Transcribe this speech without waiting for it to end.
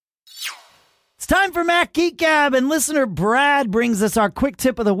It's time for Mac Geek Gab, and listener Brad brings us our quick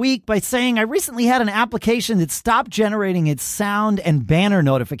tip of the week by saying, I recently had an application that stopped generating its sound and banner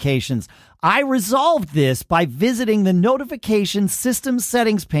notifications. I resolved this by visiting the notification system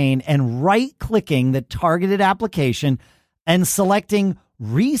settings pane and right-clicking the targeted application and selecting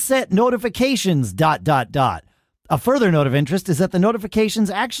reset notifications ... A further note of interest is that the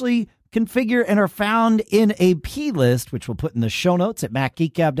notifications actually configure and are found in a plist, which we'll put in the show notes at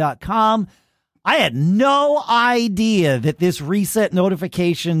macgeekgab.com. I had no idea that this reset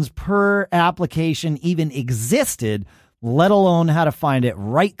notifications per application even existed, let alone how to find it.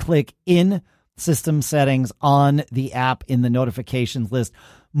 Right-click in system settings on the app in the notifications list.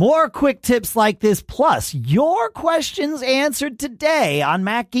 More quick tips like this, plus your questions answered today on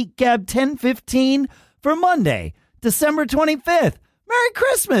Mac Geek Gab 1015 for Monday, December 25th. Merry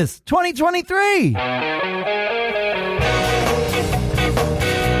Christmas 2023!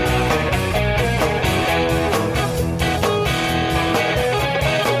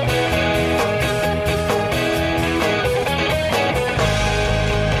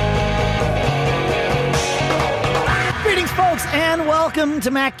 And welcome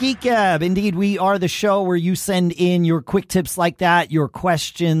to Mac Geek Gab. Indeed, we are the show where you send in your quick tips like that, your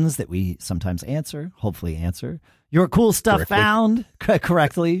questions that we sometimes answer, hopefully answer, your cool stuff found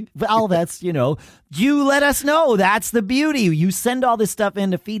correctly. Well, that's, you let us know. That's the beauty. You send all this stuff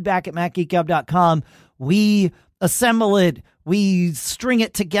into feedback at macgeekgab.com. We assemble it. We string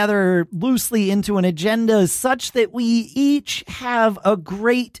it together loosely into an agenda such that we each have a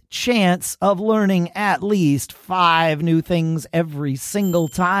great chance of learning at least 5 new things every single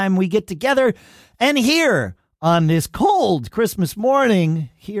time we get together. And here on this cold Christmas morning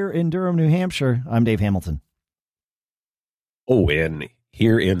here in Durham, New Hampshire, I'm Dave Hamilton. Oh, and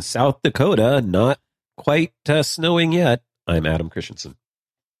here in South Dakota, not quite snowing yet, I'm Adam Christensen.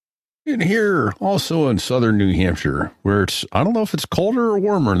 In here, also in southern New Hampshire, where I don't know if it's colder or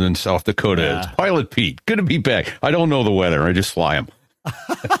warmer than South Dakota. Yeah. It's Pilot Pete. Good to be back. I don't know the weather. I just fly them.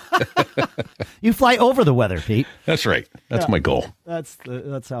 You fly over the weather, Pete. That's right. That's my goal. That's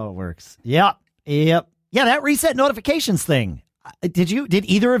how it works. Yep. Yeah, that reset notifications thing. Did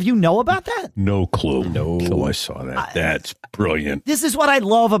either of you know about that? No clue. No, I saw that. That's brilliant. This is what I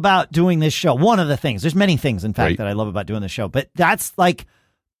love about doing this show. One of the things. There's many things, in fact, that I love about doing this show. But that's like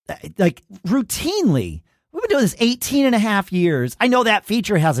routinely, we've been doing this 18 and a half years. I know that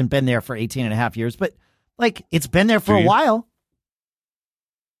feature hasn't been there for 18 and a half years, but it's been there for a while.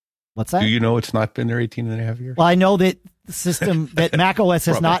 What's that? Do you know it's not been there 18 and a half years? Well, I know that the system, that Mac OS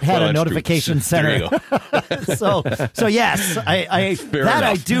has not had a notification center. so yes,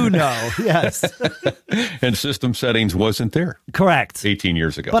 I do know. Yes. And system settings wasn't there. Correct. 18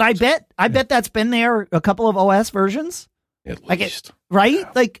 years ago. But I bet that's been there a couple of OS versions. At least. Right?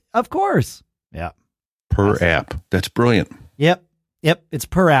 Of course. Yeah. Per app. That's brilliant. Yep. It's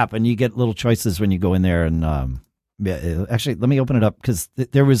per app, and you get little choices when you go in there. And actually, let me open it up because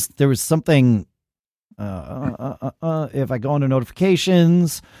there was something. If I go into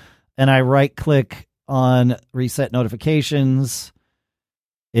notifications and I right click on reset notifications,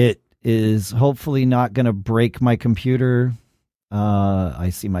 it is hopefully not going to break my computer.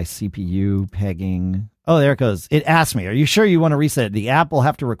 I see my CPU pegging. Oh, there it goes. It asked me, are you sure you want to reset it? The app will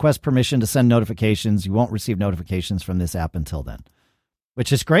have to request permission to send notifications. You won't receive notifications from this app until then,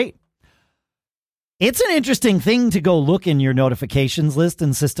 which is great. It's an interesting thing to go look in your notifications list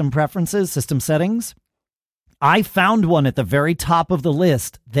and system preferences, system settings. I found one at the very top of the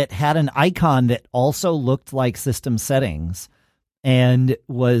list that had an icon that also looked like system settings and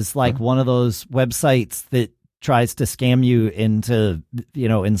was like one of those websites that tries to scam you into,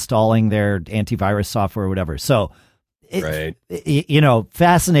 installing their antivirus software or whatever. So,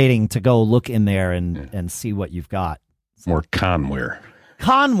 fascinating to go look in there and see what you've got. More conware.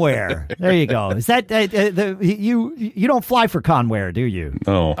 Conware. There you go. Is that you don't fly for Conware, do you?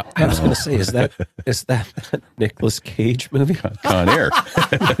 No. I was going to say, is that Nicolas Cage movie? Con Air.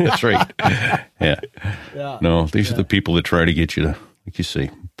 That's right. Yeah. No, these are the people that try to get you to, like you say,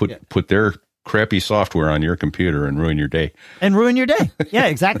 put their crappy software on your computer and ruin your day. Yeah,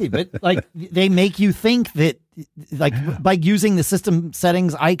 exactly. But they make you think that by using the system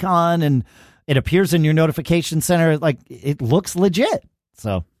settings icon and it appears in your notification center, it looks legit.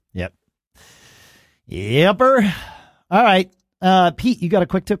 So, Yepper. All right. Pete, you got a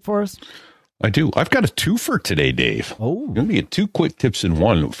quick tip for us? I do. I've got a 2 for today, Dave. Oh. You're going to get 2 quick tips in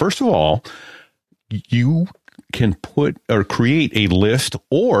one. First of all, you can put or create a list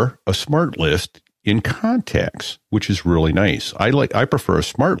or a smart list in contacts, which is really nice. I prefer a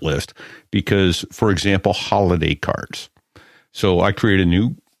smart list because, for example, holiday cards. So I create a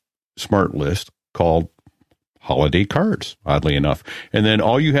new smart list called holiday cards, oddly enough. And then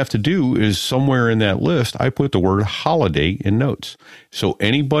all you have to do is somewhere in that list, I put the word holiday in notes. So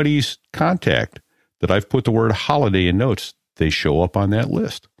anybody's contact that I've put the word holiday in notes, they show up on that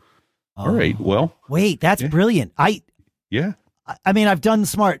list. Oh. All right. Well, wait, that's brilliant. I mean, I've done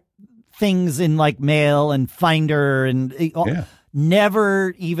smart things in like Mail and Finder and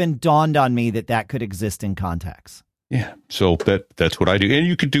never even dawned on me that could exist in contacts. Yeah. So that's what I do. And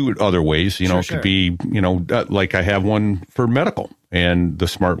you could do it other ways. You know, it could be, like I have one for medical, and the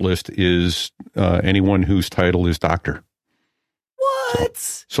smart list is anyone whose title is doctor.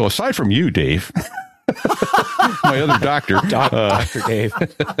 What? So aside from you, Dave, my other doctor, Dr. Dave.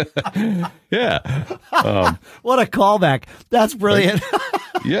 Yeah. What a callback. That's brilliant.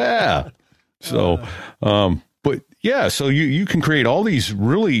 Yeah. So, but yeah, so you can create all these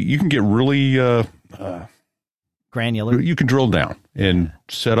you can get really, granular. You can drill down and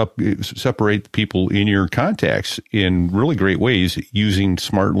separate the people in your contacts in really great ways using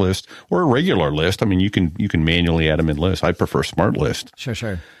smart list or a regular list. I mean, you can manually add them in lists. I prefer smart list.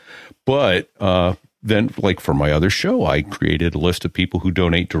 Sure. But, then, like for my other show, I created a list of people who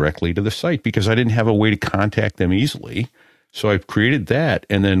donate directly to the site because I didn't have a way to contact them easily. So I've created that.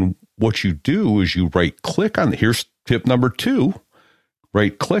 And then what you do is you right click on here's tip number 2,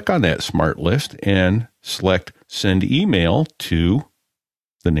 right click on that smart list and select send email to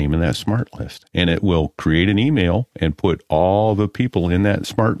the name of that smart list. And it will create an email and put all the people in that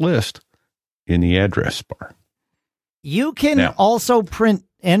smart list in the address bar. You can also print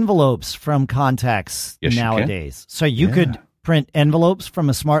envelopes from contacts nowadays. So you could print envelopes from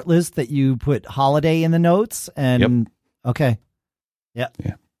a smart list that you put holiday in the notes and okay. Yeah.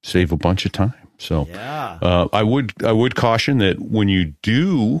 Save a bunch of time. So I would caution that when you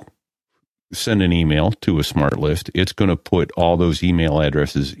do send an email to a smart list, it's going to put all those email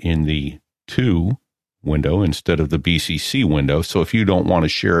addresses in the to window instead of the BCC window. So if you don't want to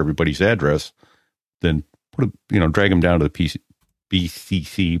share everybody's address, then drag them down to the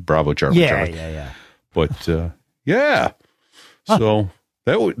BCC Bravo Charlie. Yeah. But So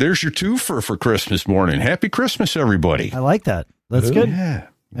there's your twofer for Christmas morning. Happy Christmas, everybody. I like that. That's good. Yeah.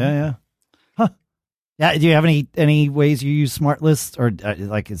 Huh. Yeah. Do you have any ways you use smart lists, or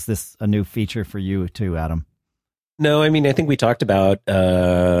is this a new feature for you too, Adam? No, I mean, I think we talked about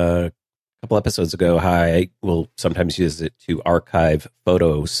a couple episodes ago how I will sometimes use it to archive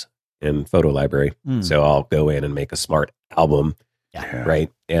photos in photo library. So I'll go in and make a smart album,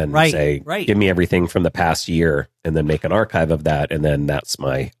 right? And say, give me everything from the past year, and then make an archive of that. And then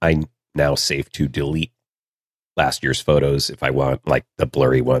I now safe to delete last year's photos if I want, like the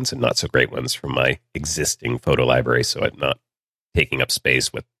blurry ones and not so great ones from my existing photo library. So I'm not taking up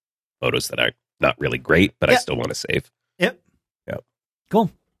space with photos that are not really great, but I still want to save. Yep. Cool.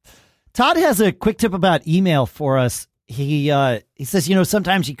 Todd has a quick tip about email for us. He says,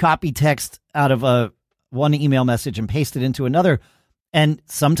 sometimes you copy text out of one email message and paste it into another. And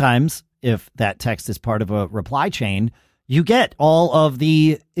sometimes if that text is part of a reply chain, you get all of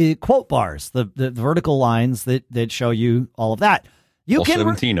the quote bars, the vertical lines that show you all of that. You can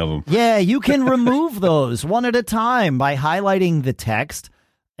 17 of them. Yeah, you can remove those one at a time by highlighting the text,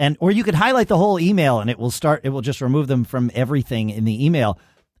 or you could highlight the whole email and it will just remove them from everything in the email.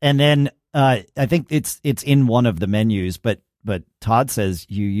 And then I think it's in one of the menus, but Todd says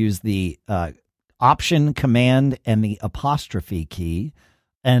you use the Option, Command, and the apostrophe key,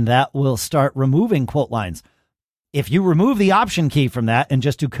 and that will start removing quote lines. If you remove the Option key from that and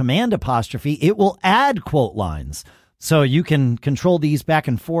just do Command apostrophe, it will add quote lines. So you can control these back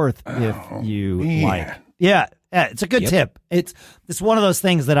and forth if you like. Yeah, it's a good tip. It's one of those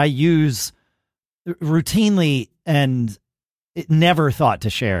things that I use routinely and it never thought to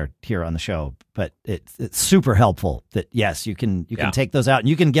share here on the show, but it's super helpful that yes, you can take those out and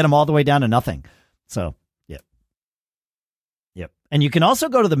you can get them all the way down to nothing. So, yep. And you can also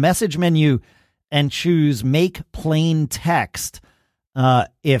go to the message menu and choose make plain text.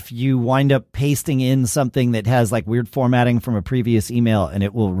 If you wind up pasting in something that has like weird formatting from a previous email, and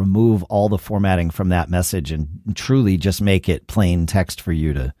it will remove all the formatting from that message and truly just make it plain text for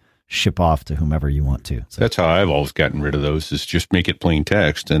you to ship off to whomever you want to. So that's how I've always gotten rid of those, is just make it plain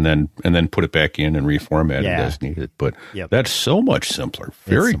text and then put it back in and reformat it as needed. But that's so much simpler.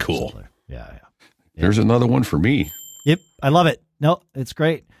 Very cool. Simpler. Yeah. There's another one for me. Yep. I love it. No, it's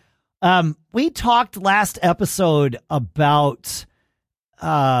great. We talked last episode about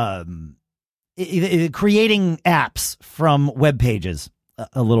creating apps from web pages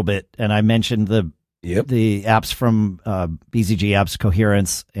a little bit, and I mentioned the apps from BZG Apps,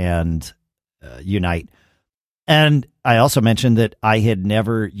 Coherence, and Unite. And I also mentioned that I had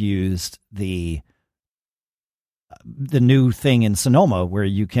never used the new thing in Sonoma where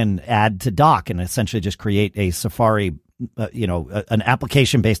you can add to dock and essentially just create a Safari, an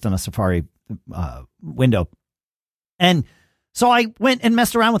application based on a Safari window. And so I went and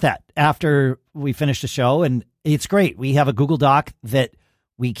messed around with that after we finished the show, and it's great. We have a Google Doc that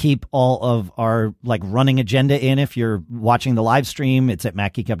we keep all of our running agenda in. If you're watching the live stream, it's at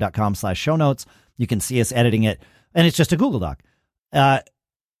macgeekgab.com/show notes. You can see us editing it, and it's just a Google Doc.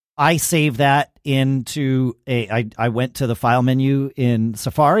 I save that into I went to the file menu in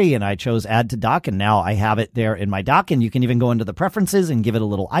Safari and I chose add to dock, and now I have it there in my dock, and you can even go into the preferences and give it a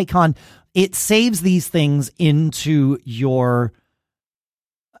little icon. It saves these things into your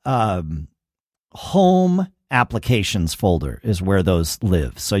home applications folder is where those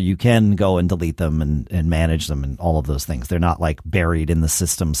live. So you can go and delete them and manage them and all of those things. They're not buried in the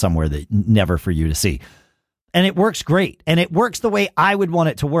system somewhere that never for you to see. And it works great. And it works the way I would want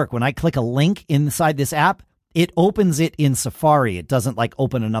it to work. When I click a link inside this app, it opens it in Safari. It doesn't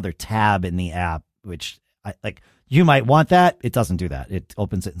open another tab in the app, which you might want that. It doesn't do that. It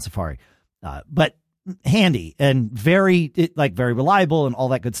opens it in Safari. But handy and very reliable and all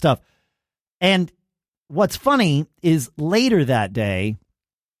that good stuff. And what's funny is later that day,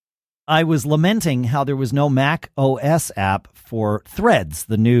 I was lamenting how there was no Mac OS app for Threads,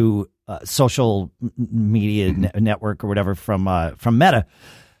 the new social media network or whatever from Meta.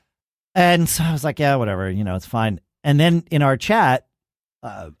 And so I was like, yeah, whatever, it's fine. And then in our chat,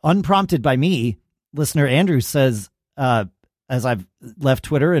 unprompted by me, listener Andrew says, as I've left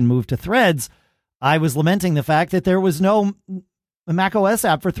Twitter and moved to Threads, I was lamenting the fact that there was no Mac OS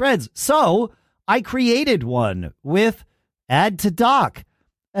app for Threads. So I created one with add to dock.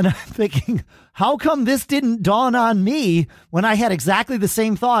 And I'm thinking, how come this didn't dawn on me when I had exactly the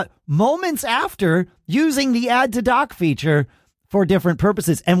same thought moments after using the add to dock feature for different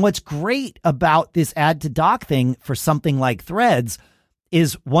purposes? And what's great about this add to dock thing for something like Threads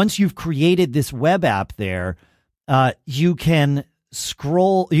is once you've created this web app there, you can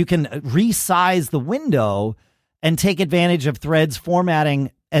resize the window and take advantage of Threads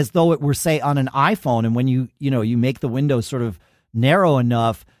formatting as though it were, say, on an iPhone. And when you make the window sort of narrow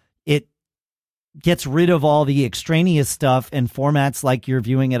enough, it gets rid of all the extraneous stuff and formats like you're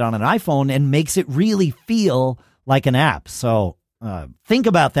viewing it on an iPhone and makes it really feel like an app. So think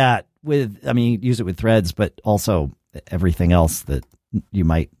about that use it with Threads, but also everything else that you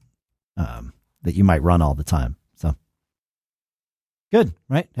might run all the time. So good,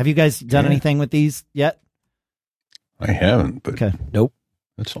 right? Have you guys done anything with these yet? I haven't, but okay. Nope.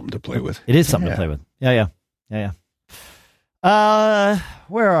 That's something to play with. It is something to play with. Yeah.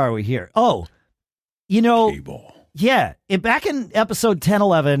 Where are we here? Oh, Cable. Yeah. Back in episode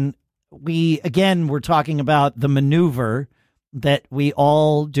 1011, we're talking about the maneuver that we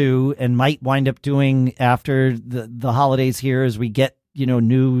all do and might wind up doing after the holidays here as we get,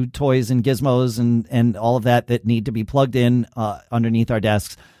 new toys and gizmos and all of that need to be plugged in underneath our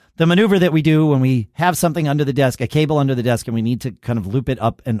desks. The maneuver that we do when we have something under the desk, a cable under the desk, and we need to kind of loop it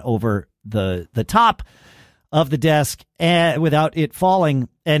up and over the top of the desk without it falling.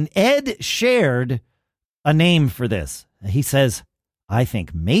 And Ed shared a name for this. He says, I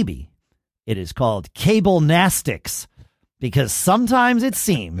think maybe it is called cable-nastics because sometimes it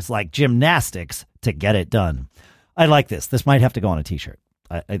seems like gymnastics to get it done. I like this. This might have to go on a t-shirt.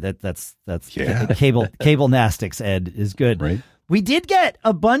 That's cable-nastics, Ed, is good. Right. We did get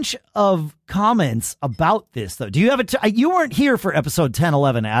a bunch of comments about this, though. Do you have you weren't here for episode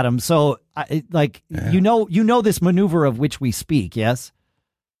 1011, Adam. So, you know this maneuver of which we speak, yes?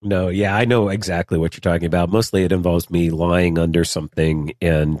 No, yeah, I know exactly what you're talking about. Mostly it involves me lying under something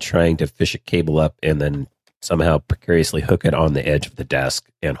and trying to fish a cable up and then somehow precariously hook it on the edge of the desk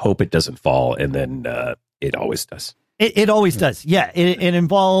and hope it doesn't fall. And then it always does. It always does. Yeah. It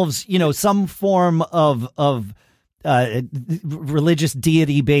involves, some form of religious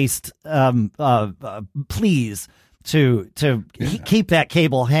deity-based pleas to keep that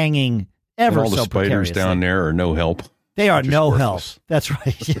cable hanging ever so precariously. All the spiders down there are no help. They are no help. That's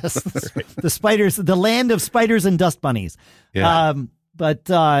right. Yes, the spiders, the land of spiders and dust bunnies. Yeah. But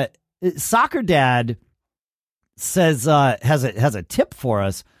Soccer Dad says has a tip for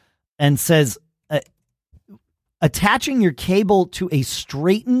us and says attaching your cable to a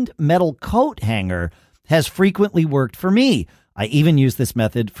straightened metal coat hanger has frequently worked for me. I even use this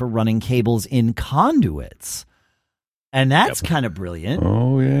method for running cables in conduits. And that's kind of brilliant.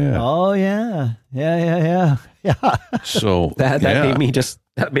 Oh, yeah. Oh, yeah. Yeah. So that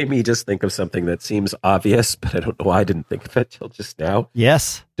made me just think of something that seems obvious, but I don't know why I didn't think of it till just now.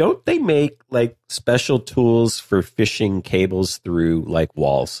 Yes. Don't they make like special tools for fishing cables through like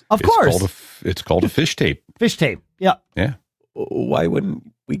walls? Of course. It's called a fish tape. Fish tape. Yeah. Yeah. Why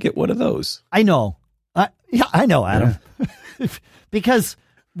wouldn't we get one of those? I know. I know, Adam. Yeah. Because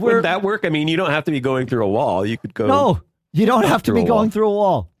would that work? I mean, you don't have to be going through a wall. You could go. No, you don't have to be going through a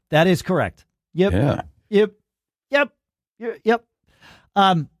wall. That is correct. Yep. Yeah. Yep.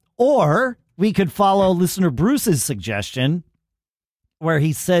 Or we could follow listener Bruce's suggestion where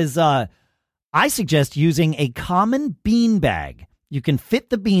he says, I suggest using a common bean bag. You can fit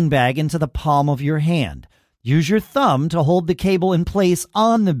the bean bag into the palm of your hand. Use your thumb to hold the cable in place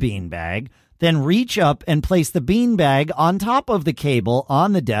on the bean bag. Then reach up and place the bean bag on top of the cable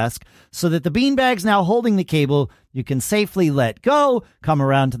on the desk so that the bean bag's now holding the cable. You can safely let go, come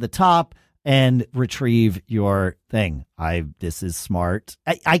around to the top, and retrieve your thing. This is smart.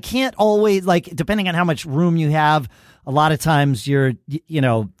 I can't always, like, depending on how much room you have, a lot of times you're,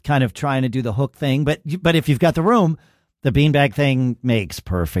 kind of trying to do the hook thing. But if you've got the room, the beanbag thing makes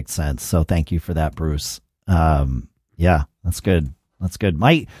perfect sense. So thank you for that, Bruce. Yeah, that's good. That's good.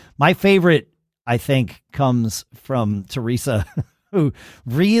 My favorite, I think, comes from Teresa, who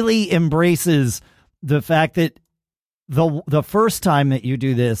really embraces the fact that the first time that you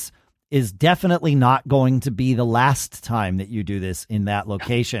do this is definitely not going to be the last time that you do this in that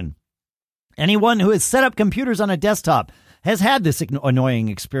location. Anyone who has set up computers on a desktop has had this annoying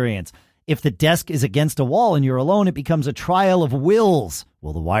experience. If the desk is against a wall and you're alone, it becomes a trial of wills.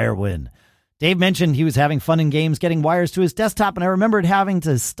 Will the wire win? Dave mentioned he was having fun in games getting wires to his desktop, and I remembered having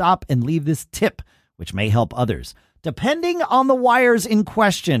to stop and leave this tip, which may help others. Depending on the wires in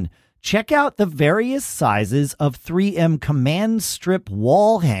question, check out the various sizes of 3M command strip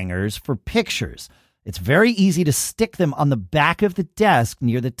wall hangers for pictures. It's very easy to stick them on the back of the desk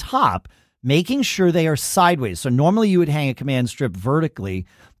near the top, making sure they are sideways. So normally you would hang a command strip vertically.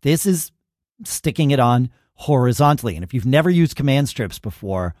 This is sticking it on horizontally. And if you've never used command strips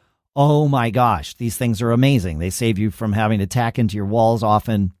before, oh my gosh, these things are amazing. They save you from having to tack into your walls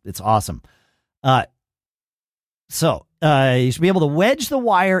often. It's awesome. So you should be able to wedge the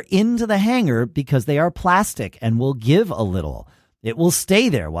wire into the hanger because they are plastic and will give a little. It will stay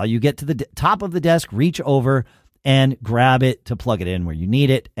there while you get to the top of the desk, reach over and grab it to plug it in where you need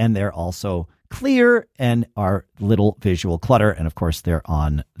it. And they're also clear and are little visual clutter. And of course, they're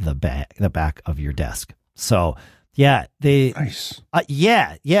on the back of your desk. So yeah, nice.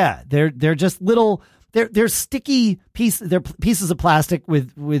 They're just little. They're sticky pieces. They're pieces of plastic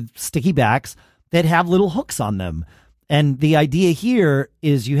with sticky backs that have little hooks on them. And the idea here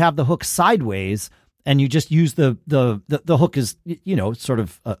is you have the hook sideways, and you just use the hook is sort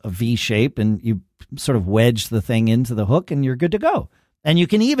of a V shape, and you sort of wedge the thing into the hook, and you're good to go. And you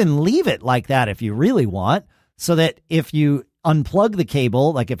can even leave it like that if you really want, so that if you unplug the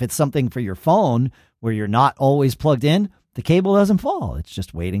cable, like if it's something for your phone where you're not always plugged in, the cable doesn't fall. It's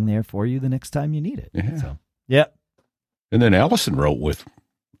just waiting there for you the next time you need it. Yeah. So, yeah. And then Allison wrote with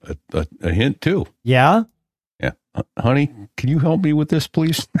a hint too. Yeah. Yeah. Honey, can you help me with this,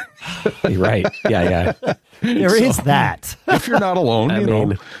 please? Right. Yeah. There is that. If you're not alone, I you mean,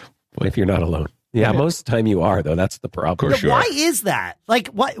 know. if you're not alone. Yeah, most of the time you are, though. That's the problem. Sure. Why is that? Like,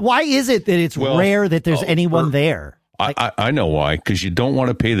 why is it that it's rare that there's anyone there? I know why, because you don't want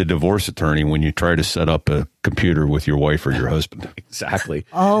to pay the divorce attorney when you try to set up a computer with your wife or your husband. Exactly.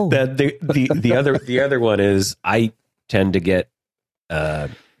 Oh, the other one is I tend to get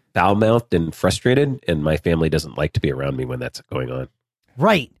foul-mouthed and frustrated, and my family doesn't like to be around me when that's going on.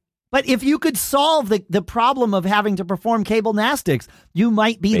 Right. But if you could solve the problem of having to perform cable gymnastics, you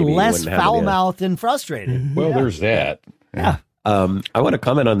might be less foul-mouthed and frustrated. Well, there's that. Yeah. I want to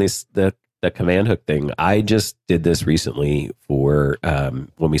comment on the command hook thing. I just did this recently for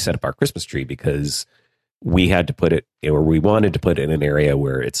when we set up our Christmas tree, because we had to put it, or we wanted to put it in an area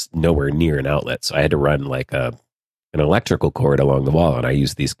where it's nowhere near an outlet. So I had to run like an electrical cord along the wall, and I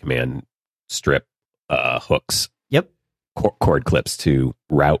used these command strip hooks. Yep. Cord clips to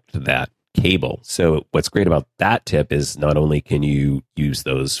route that cable. So what's great about that tip is not only can you use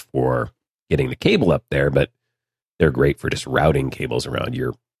those for getting the cable up there, but they're great for just routing cables around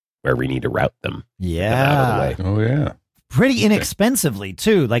wherever you need to route them. Yeah. Out of the way. Oh, yeah. Pretty inexpensively,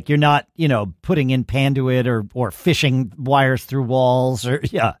 too. Like you're not, putting in Panduit or fishing wires through walls or,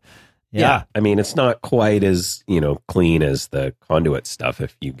 yeah. I mean, it's not quite as, clean as the conduit stuff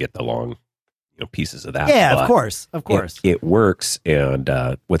if you get the long, pieces of that. Yeah, but of course. it works. And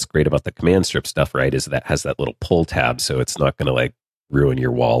what's great about the command strip stuff, right, is that has that little pull tab, so it's not going to like ruin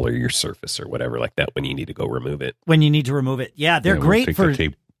your wall or your surface or whatever like that when you need to go remove it. When you need to remove it. Yeah, they're great take for the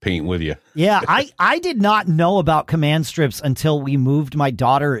tape paint with you. Yeah, I did not know about command strips until we moved my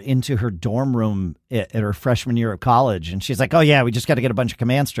daughter into her dorm room at her freshman year of college. And she's like, oh, yeah, we just got to get a bunch of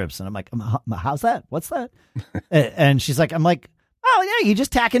command strips. And I'm like, how's that? What's that? And she's like, I'm like, oh, yeah, you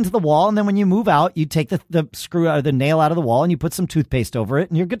just tack into the wall. And then when you move out, you take the screw out of the nail out of the wall and you put some toothpaste over it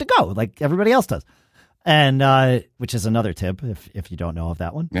and you're good to go like everybody else does. And which is another tip if you don't know of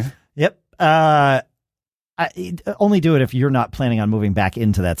that one. Yeah. Yep. Only do it if you're not planning on moving back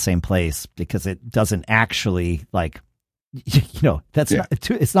into that same place because it doesn't actually like, that's not,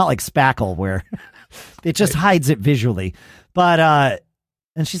 it's not like Spackle where it just hides it visually. But,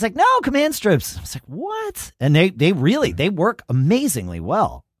 and she's like, no, command strips. I was like, what? And they work amazingly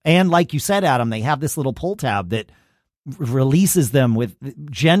well. And like you said, Adam, they have this little pull tab that releases them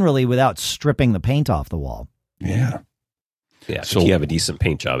generally without stripping the paint off the wall. Yeah. Yeah. So if you have a decent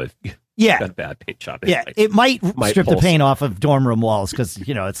paint job, if yeah, got a bad paint job, it might strip the paint off of dorm room walls because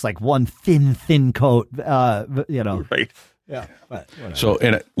it's like one thin coat. right. Yeah. But so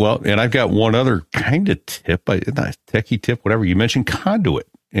and I've got one other kind of tip, not techie tip, whatever. You mentioned conduit,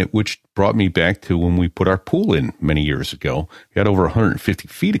 which brought me back to when we put our pool in many years ago. We had over 150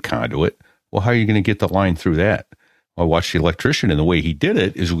 feet of conduit. Well, how are you going to get the line through that? I watched the electrician, and the way he did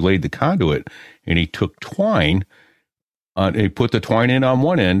it is we laid the conduit, and he took twine. He put the twine in on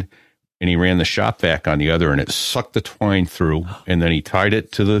one end, and he ran the shop vac on the other, and it sucked the twine through, and then he tied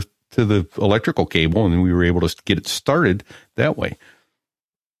it to the electrical cable, and we were able to get it started that way.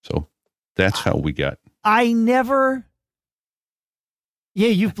 So that's how we got.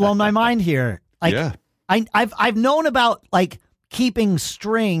 You've blown my mind here. Like, yeah. I've known about like keeping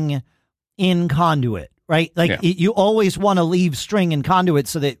string in conduit. Right, like you always want to leave string in conduit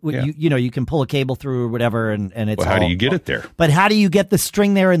so that you can pull a cable through or whatever, and it's. Well, how do you get it there? But how do you get the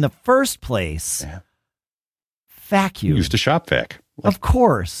string there in the first place? Yeah. Vacuum. Use the shop vac, of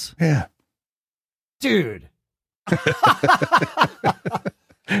course. Yeah, dude.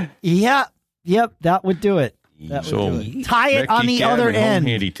 Yeah, yep, that would do it. Tie it on the other end.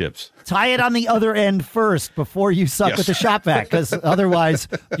 Handy tips. Tie it on the other end first before you suck with the shop vac, because otherwise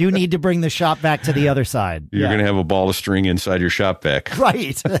you need to bring the shop vac to the other side. You're going to have a ball of string inside your shop vac.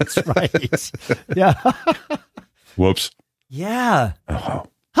 Right. That's right. Yeah. Whoops. Yeah. Oh.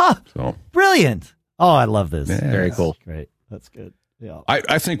 Huh. So brilliant. Oh, I love this. Yeah. Very cool. Great. That's good. Yeah.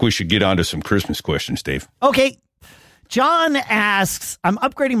 I think we should get on to some Christmas questions, Dave. Okay. John asks, I'm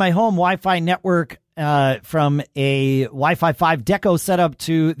upgrading my home Wi-Fi network from a Wi-Fi 5 Deco setup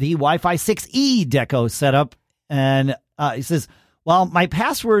to the Wi-Fi 6E Deco setup. And he says, well, my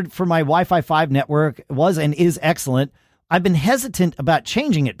password for my Wi-Fi 5 network was and is excellent. I've been hesitant about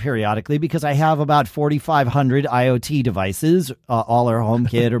changing it periodically because I have about 4,500 IoT devices, all are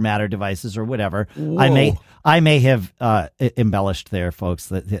HomeKit or Matter devices or whatever. Whoa. I may have embellished there, folks.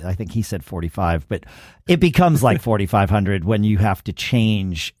 I think he said 45, but it becomes like 4,500 when you have to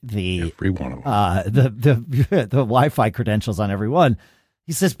change every one of them. the Wi-Fi credentials on every one.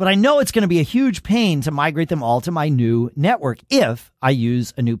 He says, but I know it's going to be a huge pain to migrate them all to my new network if I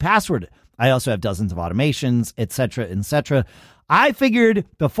use a new password. I also have dozens of automations, et cetera, et cetera. I figured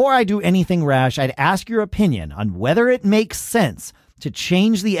before I do anything rash, I'd ask your opinion on whether it makes sense to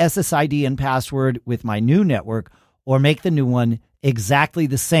change the SSID and password with my new network or make the new one exactly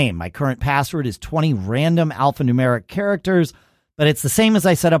the same. My current password is 20 random alphanumeric characters, but it's the same as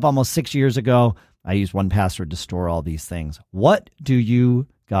I set up almost 6 years ago. I use one password to store all these things. What do you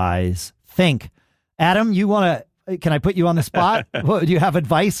guys think? Adam, can I put you on the spot? Do you have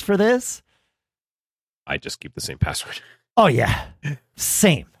advice for this? I just keep the same password. Oh, yeah.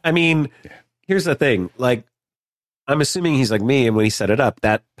 Same. I mean, here's the thing. Like, I'm assuming he's like me, and when he set it up,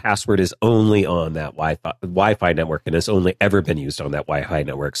 that password is only on that Wi-Fi network, and it's only ever been used on that Wi-Fi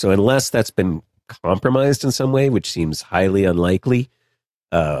network. So unless that's been compromised in some way, which seems highly unlikely,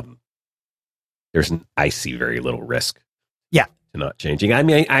 I see very little risk. Yeah. To not changing. I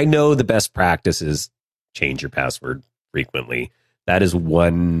mean, I know the best practice is change your password frequently. That is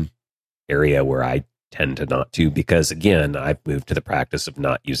one area where I tend to not to, because again, I've moved to the practice of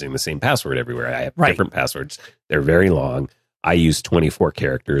not using the same password everywhere. I have different passwords. They're very long. I use 24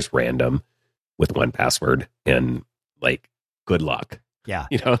 characters random with one password, and like, good luck. Yeah.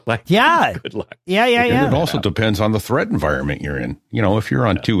 Good luck. Yeah. And it also depends on the threat environment you're in. If you're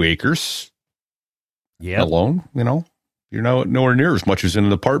on 2 acres alone, you're nowhere near as much as in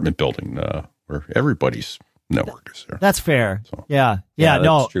an apartment building where everybody's network is there. That's fair. So. Yeah. That's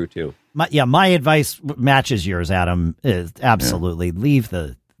No, true too. My advice matches yours, Adam. Is absolutely leave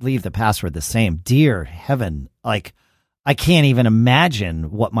the password the same. Dear heaven, like I can't even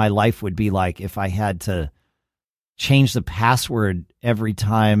imagine what my life would be like if I had to change the password every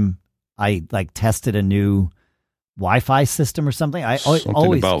time I like tested a new Wi-Fi system or something. Something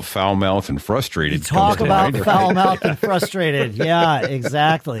always about foul mouth and frustrated. Talk about foul mouth and frustrated. Yeah,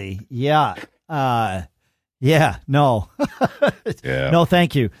 exactly. Yeah. No. Yeah. No,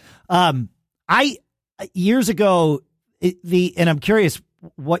 thank you. I years ago, and I'm curious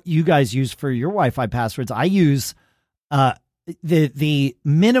what you guys use for your Wi-Fi passwords. I use the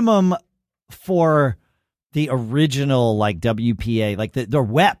minimum for the original like WPA, like the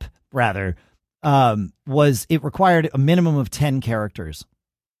WEP rather, was it required a minimum of 10 characters.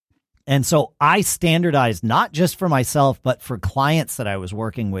 And so I standardized not just for myself, but for clients that I was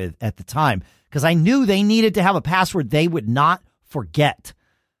working with at the time, because I knew they needed to have a password they would not forget,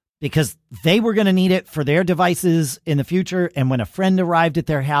 because they were going to need it for their devices in the future. And when a friend arrived at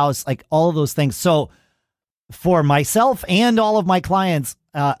their house, like all of those things. So for myself and all of my clients,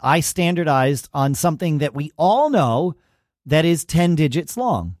 I standardized on something that we all know that is 10 digits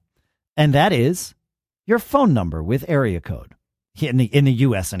long. And that is your phone number with area code in the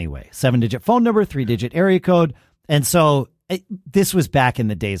US anyway. 7-digit phone number, 3-digit area code. And so this was back in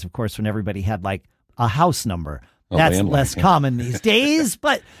the days, of course, when everybody had like a house number. That's less common these days,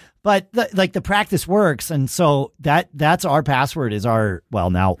 but the practice works. And so that's our password, is our, well,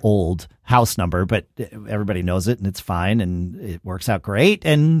 now old house number, but everybody knows it and it's fine and it works out great.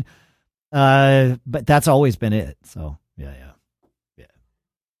 And, but that's always been it. So yeah.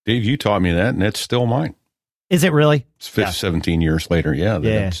 Dave, you taught me that, and that's still mine. Is it really? It's 17 years later. Yeah.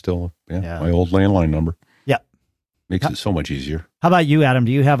 That's still my old landline number. Yep. Makes it so much easier. How about you, Adam?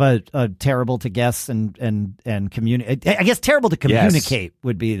 Do you have a terrible to guess and communicate? I guess terrible to communicate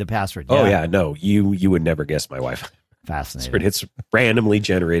would be the password. Oh yeah, no, you would never guess my Wi-Fi. Fascinating. It's randomly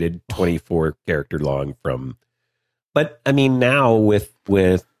generated, 24 character long from. But I mean, now with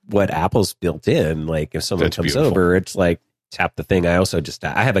what Apple's built in, like if someone comes over, it's like tap the thing. I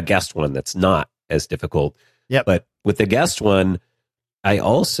have a guest one that's not as difficult. Yep. But with the guest one, I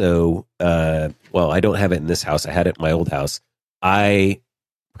also, I don't have it in this house. I had it in my old house. I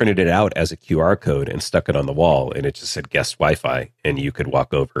printed it out as a QR code and stuck it on the wall, and it just said guest Wi-Fi, and you could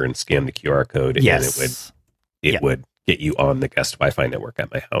walk over and scan the QR code, and it would get you on the guest Wi-Fi network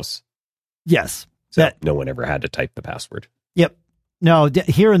at my house. Yes. So no one ever had to type the password. Yep. No,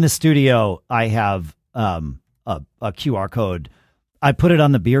 here in the studio, I have a QR code. I put it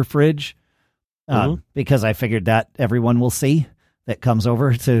on the beer fridge because I figured that everyone will see that comes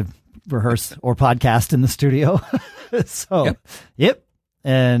over to rehearse or podcast in the studio. So, yep.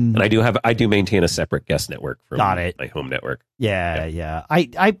 And I do maintain a separate guest network from my home network. Yeah.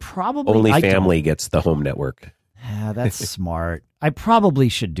 I probably only family gets the home network. Yeah, that's smart. I probably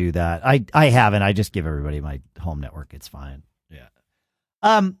should do that. I haven't. I just give everybody my home network. It's fine.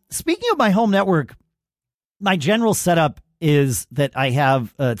 Yeah. Speaking of my home network, my general setup is that I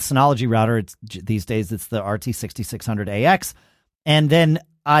have a Synology router. These days it's the RT6600AX. And then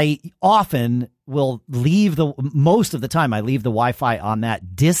I often will leave most of the time I leave the Wi-Fi on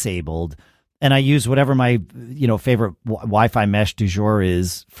that disabled, and I use whatever my favorite Wi-Fi mesh du jour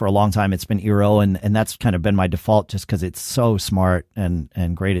is. For a long time it's been Eero, and that's kind of been my default just because it's so smart and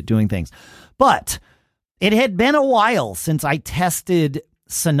great at doing things. But it had been a while since I tested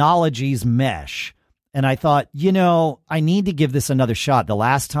Synology's mesh, and I thought, I need to give this another shot. The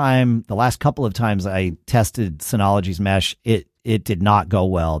last couple of times I tested Synology's mesh, it did not go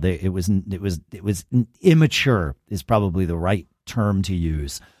well. It was immature is probably the right term to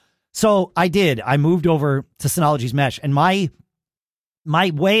use. So I moved over to Synology's mesh, and my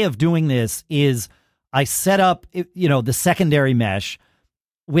way of doing this is I set up, the secondary mesh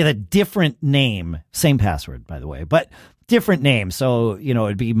with a different name, same password, by the way, but different name. So,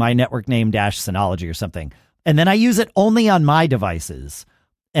 it'd be my network name -Synology or something. And then I use it only on my devices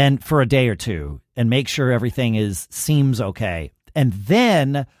and for a day or two and make sure everything seems okay. And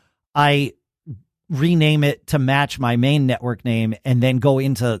then I rename it to match my main network name and then go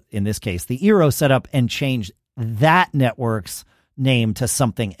into, in this case, the Eero setup and change that network's name to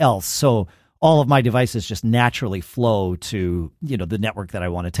something else. So all of my devices just naturally flow to, the network that I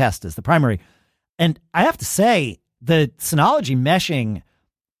want to test as the primary. And I have to say, the Synology meshing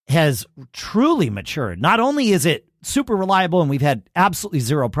has truly matured. Not only is it super reliable and we've had absolutely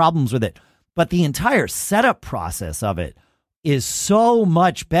zero problems with it, but the entire setup process of it is so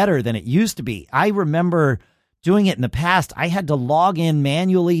much better than it used to be. I remember doing it in the past, I had to log in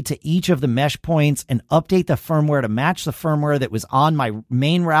manually to each of the mesh points and update the firmware to match the firmware that was on my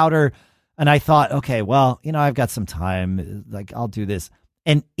main router. And I thought, okay, well, I've got some time. Like, I'll do this.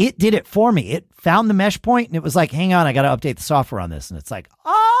 And it did it for me. It found the mesh point and it was like, hang on, I got to update the software on this. And it's like,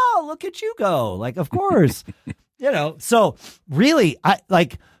 oh, look at you go. Like, of course, so really,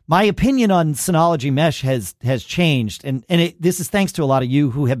 my opinion on Synology Mesh has changed. And this is thanks to a lot of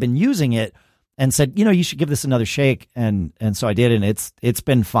you who have been using it and said, you should give this another shake. And so I did. And it's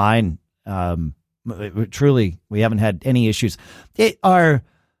been fine. Truly, we haven't had any issues. The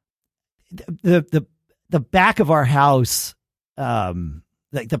back of our house,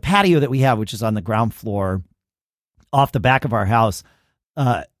 like the patio that we have, which is on the ground floor off the back of our house,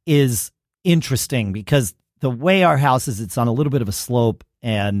 is interesting because the way our house is, it's on a little bit of a slope,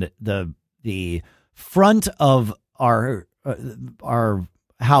 and the front of our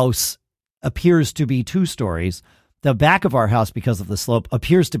house appears to be 2 stories. The back of our house, because of the slope,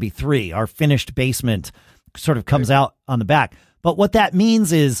 appears to be 3. Our finished basement sort of comes out on the back. But what that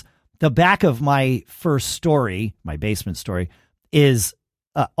means is the back of my first story, my basement story, is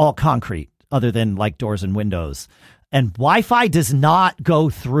all concrete other than like doors and windows. And Wi-Fi does not go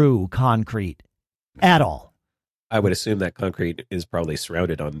through concrete at all. I would assume that concrete is probably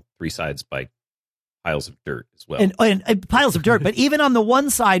surrounded on 3 sides by piles of dirt as well. And piles of dirt. But even on the one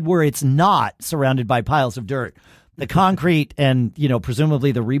side where it's not surrounded by piles of dirt, the concrete and,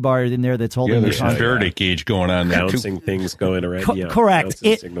 presumably the rebar in there that's holding there's a Faraday cage going on there. Bouncing things going around. Correct.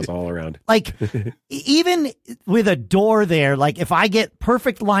 Signals all around. Like, even with a door there, like if I get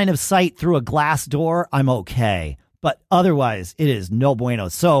perfect line of sight through a glass door, I'm okay. But otherwise, it is no bueno.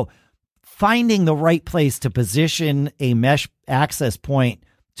 So finding the right place to position a mesh access point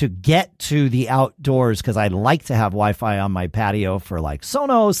to get to the outdoors, because I like to have Wi-Fi on my patio for like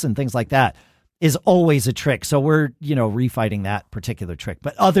Sonos and things like that, is always a trick. So we're, refighting that particular trick.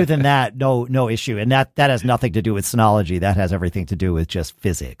 But other than that, no issue. And that has nothing to do with Synology. That has everything to do with just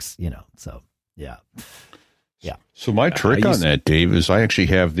physics, So, yeah. Yeah. So my trick on that, Dave, is I actually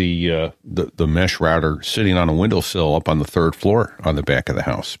have the mesh router sitting on a windowsill up on the 3rd floor on the back of the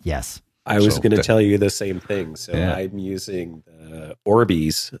house. Yes. I was going to tell you the same thing. So I'm using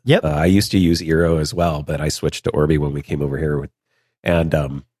Orbeez. Yep. I used to use Eero as well, but I switched to Orbi when we came over here. And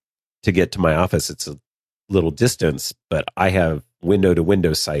to get to my office, it's a little distance, but I have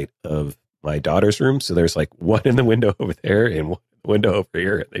window-to-window sight of my daughter's room. So there's like one in the window over there and one window over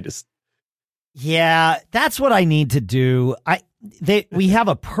here. And they just... Yeah, that's what I need to do. We have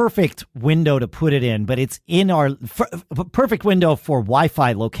a perfect window to put it in, but it's in our perfect window for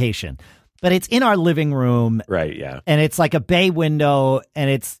Wi-Fi location, but it's in our living room. Right. Yeah. And it's like a bay window, and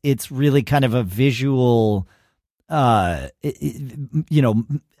it's really kind of a visual, like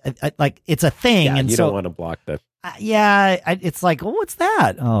it's a thing. Yeah, and you so, don't want to block the... it's like, oh, what's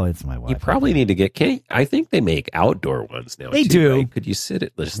that? Oh, it's my Wi-Fi. You probably need to get... I think they make outdoor ones now. They too, do. Right? Could you sit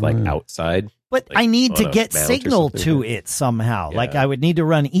it just like outside? But like I need to get mount signal to it somehow. Yeah. Like I would need to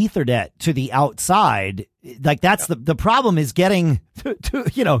run Ethernet to the outside. Like that's the problem is getting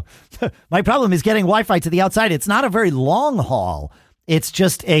my problem is getting Wi-Fi to the outside. It's not a very long haul. It's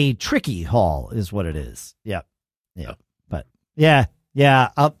just a tricky haul is what it is. Yeah. Yeah. But yeah.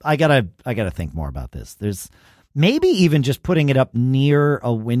 I gotta think more about this. There's maybe even just putting it up near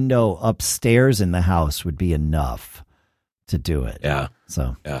a window upstairs in the house would be enough to do it. Yeah.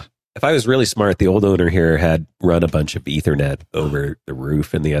 So, yeah. If I was really smart, the old owner here had run a bunch of Ethernet over the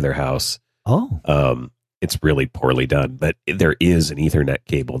roof in the other house. Oh. It's really poorly done, but there is an Ethernet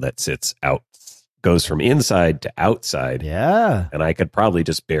cable that sits out, goes from inside to outside. Yeah. And I could probably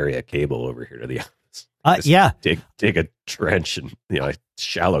just bury a cable over here to the office. Yeah. Dig a trench and, a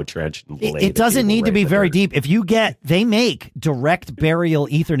shallow trench. And lay it doesn't need to be very dirt. deep. If you they make direct burial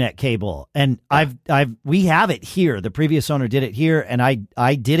Ethernet cable, and we have it here. The previous owner did it here, and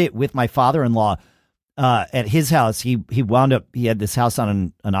I did it with my father-in-law at his house. He had this house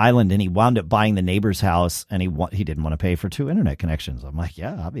on an island, and he wound up buying the neighbor's house, and he didn't want to pay for 2 internet connections. I'm like,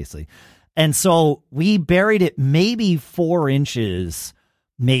 yeah, obviously. And so we buried it maybe 4 inches,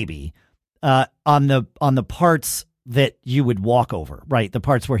 on the parts that you would walk over, right? The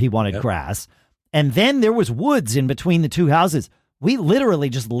parts where he wanted grass. And then there was woods in between the 2 houses. We literally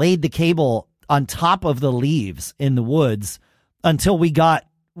just laid the cable on top of the leaves in the woods until we got,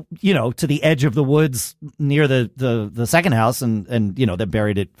 to the edge of the woods near the second house and then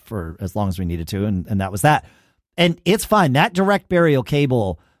buried it for as long as we needed to. And that was that. And it's fine. That direct burial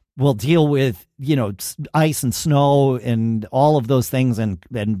cable will deal with, ice and snow and all of those things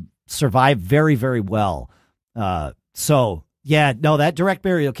and survive very, very well. So yeah, no, that direct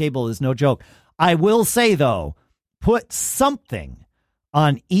burial cable is no joke. I will say, though, put something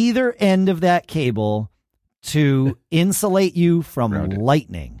on either end of that cable to insulate you from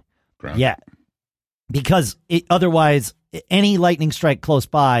lightning. Yeah. Because otherwise, any lightning strike close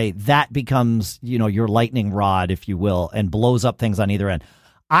by, that becomes, your lightning rod, if you will, and blows up things on either end.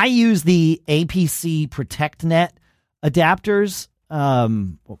 I use the APC Protect Net adapters,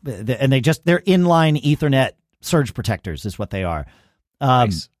 and they're inline Ethernet surge protectors is what they are.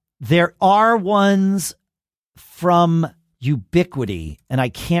 Nice. There are ones from Ubiquity, and I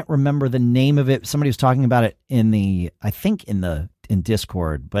can't remember the name of it. Somebody was talking about it in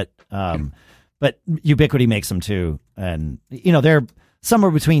Discord, but Ubiquity makes them too. And, they're somewhere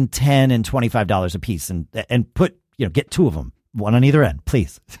between $10 and $25 a piece, and put, get two of them, one on either end,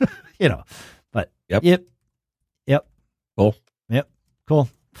 please. But yep. Cool. Yep. Cool.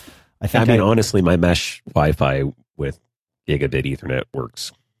 Honestly, my mesh Wi-Fi with gigabit Ethernet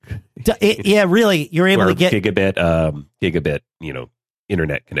works. Yeah, really. You're able to get gigabit,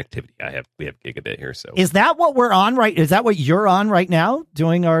 internet connectivity. We have gigabit here. So is that what we're on right? Is that what you're on right now,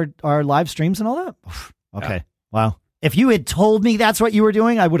 doing our live streams and all that? Okay. Yeah. Wow. If you had told me that's what you were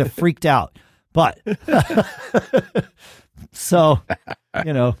doing, I would have freaked out. But so,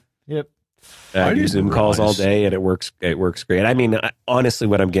 yep. I do Zoom calls all day, and it works great. Honestly,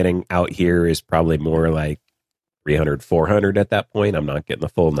 what I'm getting out here is probably more like 300, 400 at that point. I'm not getting the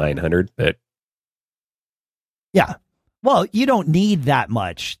full 900, but yeah. Well, you don't need that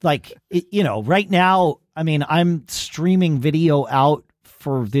much. Like, right now, I'm streaming video out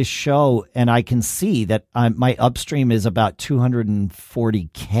for this show, and I can see that my upstream is about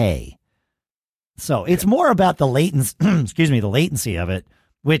 240K. So it's more about the latency, the latency of it,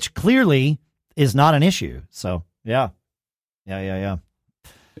 which clearly is not an issue. So, yeah. And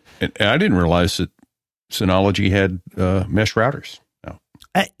I didn't realize that Synology had mesh routers. No.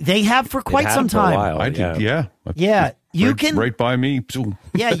 They have for quite some time. I did, yeah. You can right by me.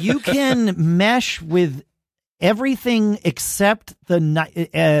 Yeah, you can mesh with everything except the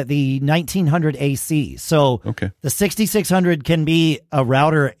 1900 AC. So the 6600 can be a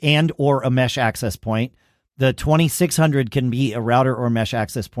router and or a mesh access point. The 2600 can be a router or mesh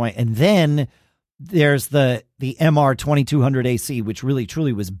access point. And then there's the MR 2200 AC, which really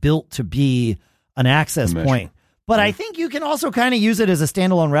truly was built to be an access point. But I think you can also kind of use it as a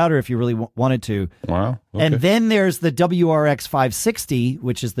standalone router if you really wanted to. Wow. Okay. And then there's the WRX 560,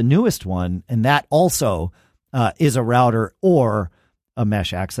 which is the newest one. And that also is a router or a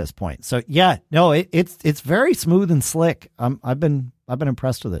mesh access point. So yeah, no, it's very smooth and slick. I've been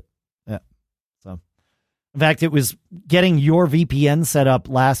impressed with it. Yeah. So in fact, it was getting your VPN set up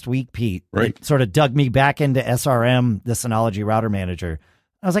last week, Pete. Right. It sort of dug me back into SRM, the Synology Router Manager.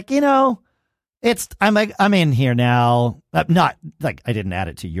 I was like, I'm in here now. Not like I didn't add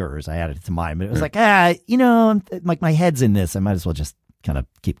it to yours. I added it to mine, but it was like, like my head's in this. I might as well just kind of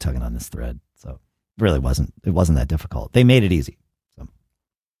keep tugging on this thread. So it wasn't that difficult. They made it easy. So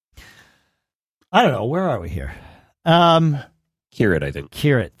I don't know. Where are we here? Kirit, I think.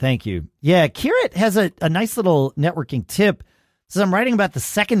 Kirit. Thank you. Yeah. Kirit has a nice little networking tip. Says I'm writing about the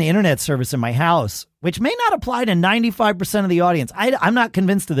second internet service in my house, which may not apply to 95% of the audience. I'm not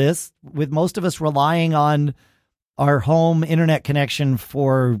convinced of this, with most of us relying on our home internet connection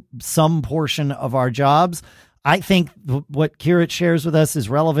for some portion of our jobs. I think what Kirit shares with us is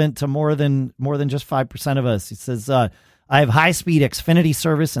relevant to more than just 5% of us. He says, I have high-speed Xfinity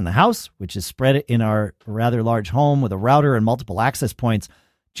service in the house, which is spread in our rather large home with a router and multiple access points.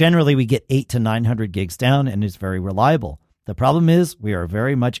 Generally, we get 800 to 900 gigs down, and it's very reliable. The problem is we are a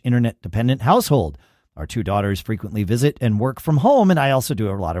very much internet-dependent household. Our two daughters frequently visit and work from home, and I also do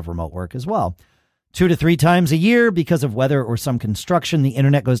a lot of remote work as well. 2 to 3 times a year, because of weather or some construction, the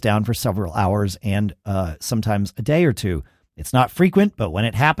internet goes down for several hours and sometimes a day or two. It's not frequent, but when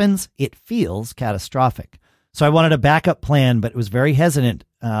it happens, it feels catastrophic. So I wanted a backup plan, but was very hesitant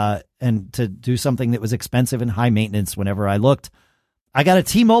and to do something that was expensive and high maintenance whenever I looked. I got a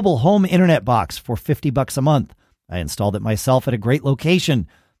T-Mobile home internet box for $50 a month. I installed it myself at a great location.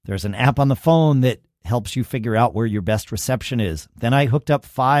 There's an app on the phone that helps you figure out where your best reception is. Then I hooked up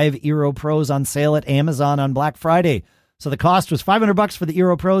 5 Eero Pros on sale at Amazon on Black Friday. So the cost was $500 for the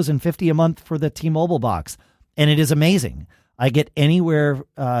Eero Pros and $50 a month for the T-Mobile box. And it is amazing. I get anywhere,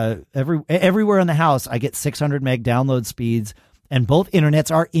 everywhere in the house, I get 600 meg download speeds, and both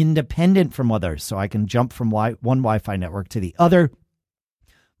internets are independent from others. So I can jump from one Wi-Fi network to the other.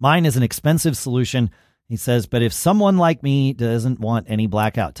 Mine is an expensive solution. He says, but if someone like me doesn't want any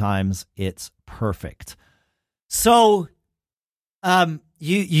blackout times, it's perfect. So,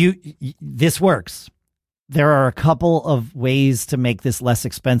 this works. there are a couple of ways to make this less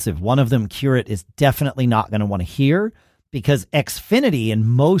expensive. One of them, Curate, is definitely not going to want to hear, because Xfinity in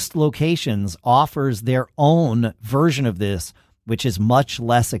most locations offers their own version of this, which is much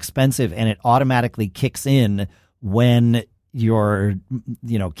less expensive, and it automatically kicks in when your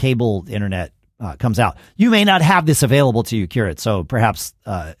cable internet comes out. You may not have this available to you, Curate, so perhaps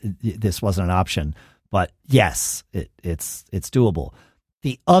this wasn't an option. But yes, it's doable.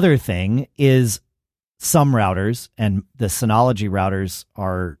 The other thing is some routers, and the Synology routers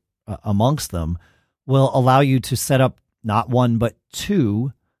are amongst them, will allow you to set up not one but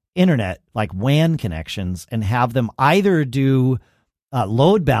two internet, like WAN connections, and have them either do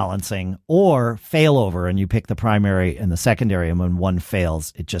load balancing or failover, and you pick the primary and the secondary, and when one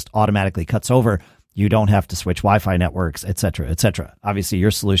fails, it just automatically cuts over. You don't have to switch Wi-Fi networks, et cetera, et cetera. Obviously, your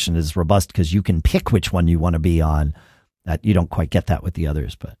solution is robust because you can pick which one you want to be on. That you don't quite get that with the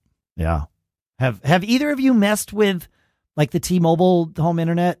others, but yeah. Have either of you messed with like the T-Mobile home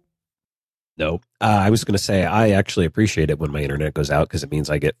internet? No. I was going to say I actually appreciate it when my internet goes out because it means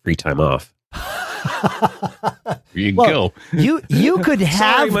I get free time off. There you go. You could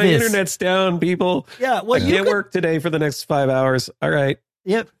have Sorry, my this. internet's down, people. Yeah, well, I can't work today for the next 5 hours. All right.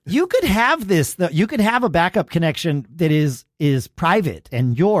 Yep. You could have this. You could have a backup connection that is private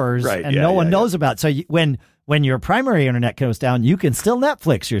and yours, Right, and yeah, no one yeah, knows about. So when your primary internet goes down, you can still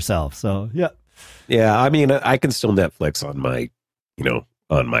Netflix yourself. So yeah. Yeah, I mean, I can still Netflix on my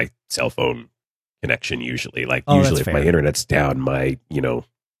cell phone connection usually. Like usually if my internet's down, my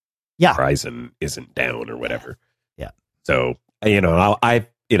Verizon isn't down or whatever. Yeah. So I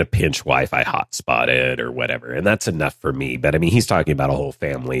in a pinch Wi-Fi hotspotted or whatever, and that's enough for me. But I mean, he's talking about a whole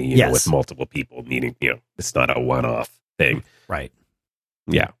family, you know, with multiple people needing. It's not a one-off thing, right?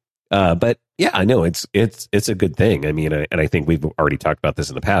 Yeah. But yeah, I know it's a good thing. I mean, and I think we've already talked about this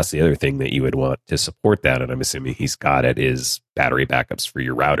in the past. The other thing that you would want to support that, and I'm assuming he's got it, is battery backups for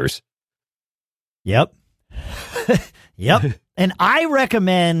your routers. Yep. Yep. And I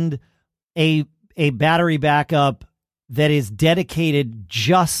recommend a battery backup that is dedicated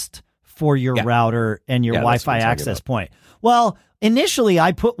just for your router and your Wi-Fi access point. Well, initially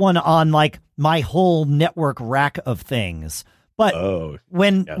I put one on like my whole network rack of things. But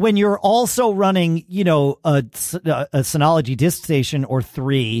when you're also running, a Synology disk station or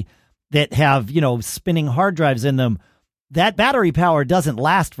three that have, spinning hard drives in them, that battery power doesn't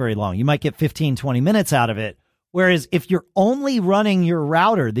last very long. You might get 15, 20 minutes out of it. Whereas if you're only running your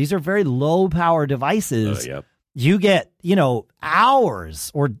router, these are very low power devices. You get,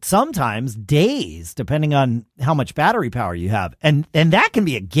 hours or sometimes days, depending on how much battery power you have. And that can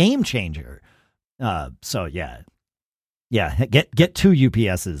be a game changer. So yeah. Yeah, get two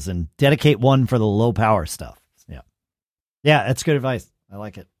UPSs and dedicate one for the low power stuff. Yeah. Yeah, that's good advice. I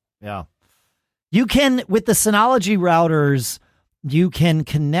like it. Yeah. You can, with the Synology routers, you can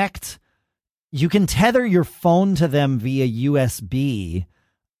tether your phone to them via USB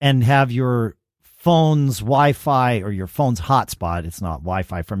and have your phone's Wi-Fi or your phone's hotspot. It's not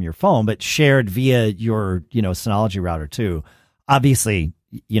Wi-Fi from your phone, but shared via your, Synology router too. Obviously,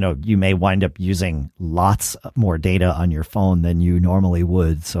 you may wind up using lots more data on your phone than you normally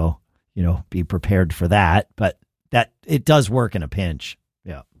would. So, be prepared for that. But that it does work in a pinch.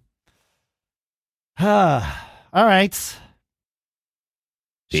 Yeah. All right.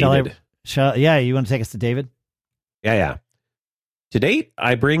 David. You want to take us to David? Yeah. To date,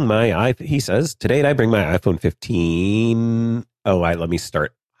 I bring my iPhone 15. Let me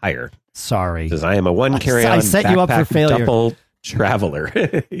start higher. Sorry. Says I am a one carry-on I set you up for failure. Duffel traveler.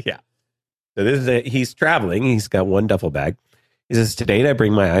 Yeah. So he's traveling. He's got one duffel bag. He says, to date, I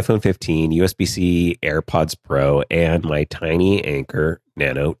bring my iPhone 15, USB-C, AirPods Pro, and my tiny Anchor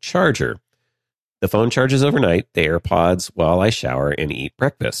Nano charger. The phone charges overnight, the AirPods while I shower and eat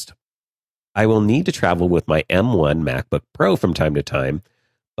breakfast. I will need to travel with my M1 MacBook Pro from time to time,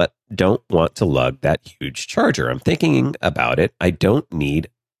 but don't want to lug that huge charger. I'm thinking about it. I don't need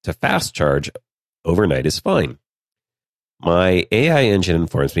to fast charge. Overnight is fine. My AI engine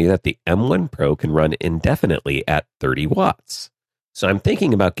informs me that the M1 Pro can run indefinitely at 30 watts. So I'm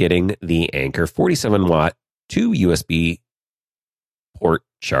thinking about getting the Anchor 47 watt 2 USB port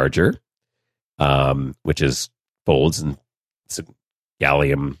charger, which folds and it's a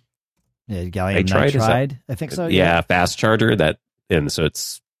gallium nitride. I think so. Yeah, fast charger and so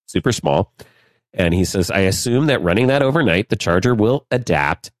it's super small. And he says, I assume that running that overnight, the charger will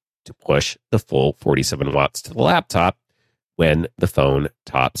adapt to push the full 47 watts to the laptop when the phone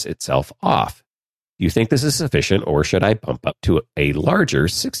tops itself off. Do you think this is sufficient, or should I bump up to a larger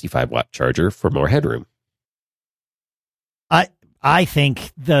 65 watt charger for more headroom? I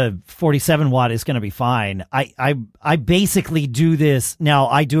think the 47 watt is going to be fine. I basically do this now.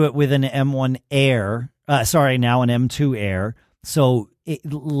 I do it with an M1 Air. Now an M2 Air. So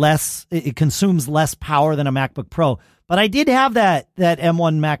it consumes less power than a MacBook Pro. But I did have that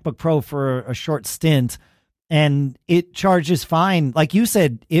M1 MacBook Pro for a short stint, and it charges fine. Like you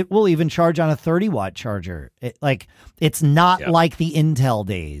said, it will even charge on a 30 watt charger. It's not like the Intel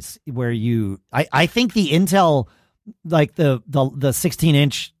days where I think the Intel, like the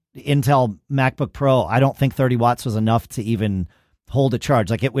 16-inch Intel MacBook Pro, I don't think 30 watts was enough to even hold a charge.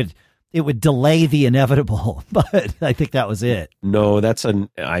 Like it would delay the inevitable, but I think that was it. No, that's the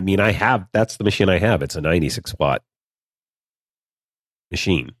machine I have. It's a 96 watt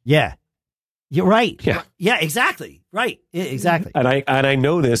machine. Yeah. You're right. Yeah. Yeah, exactly. Right. Exactly. And I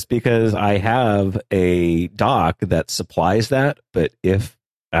know this because I have a dock that supplies that,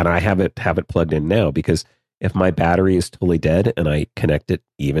 and I have it plugged in now, because if my battery is totally dead and I connect it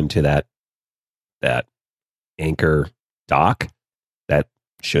even to that Anchor dock that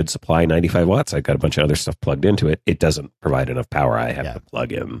should supply 95 watts, I've got a bunch of other stuff plugged into it. It doesn't provide enough power. I have to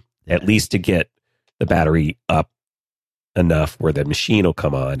plug in at least to get the battery up enough where the machine will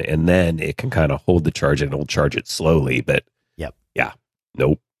come on, and then it can kind of hold the charge, and it'll charge it slowly. But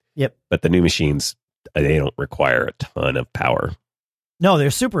but the new machines, they don't require a ton of power. No, they're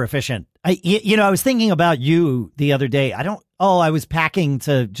super efficient. I was thinking about you the other day. I was packing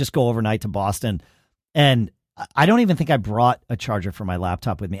to just go overnight to Boston, and I don't even think I brought a charger for my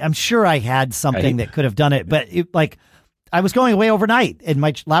laptop with me. I'm sure I had something that could have done it, but I was going away overnight and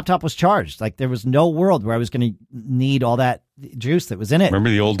my laptop was charged. Like there was no world where I was going to need all that juice that was in it. Remember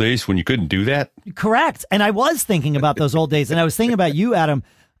the old days when you couldn't do that? Correct. And I was thinking about those old days, and I was thinking about you, Adam,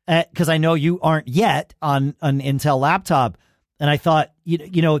 because I know you aren't yet on an Intel laptop. And I thought,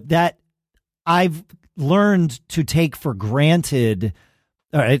 that I've learned to take for granted.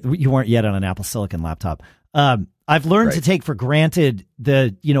 All right, you weren't yet on an Apple Silicon laptop. I've learned to take for granted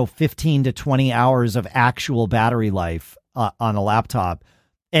the 15 to 20 hours of actual battery life on a laptop.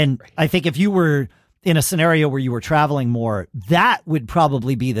 And I think if you were in a scenario where you were traveling more, that would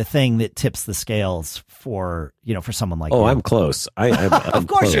probably be the thing that tips the scales for someone like you. Oh, I'm close. I'm of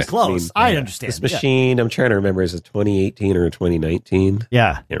course close. You're close. I understand. This machine, I'm trying to remember, is it 2018 or 2019?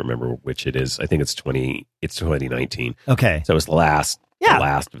 Yeah. I can't remember which it is. I think it's 2019. Okay. So it's the last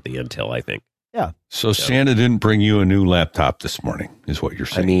of the Intel, I think. Yeah. So Santa didn't bring you a new laptop this morning, is what you're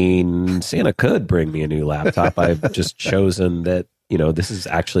saying. I mean, Santa could bring me a new laptop. I've just chosen that, this has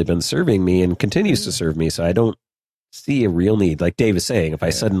actually been serving me and continues to serve me. So I don't see a real need. Like Dave is saying, if I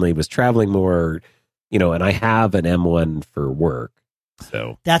suddenly was traveling more, and I have an M1 for work.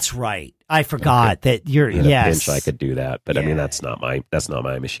 So that's right. I forgot that you're, in a pinch, I could do that. But I mean, that's not my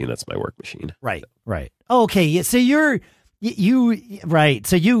machine. That's my work machine. Right. So. Right. Okay. Yeah. So right.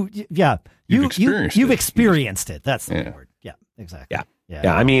 So you've experienced it. That's the word. Yeah, exactly.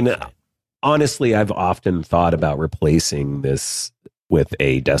 Yeah. I mean, honestly, I've often thought about replacing this with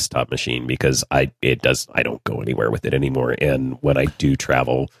a desktop machine because I don't go anywhere with it anymore. And when I do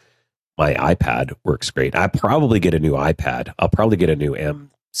travel, my iPad works great. I probably get a new iPad. I'll probably get a new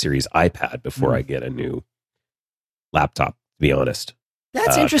M series iPad before I get a new laptop, to be honest.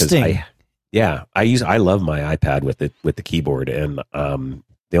 That's interesting. I love my iPad with the keyboard, and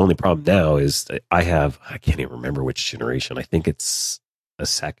the only problem now is that I can't even remember which generation. I think it's a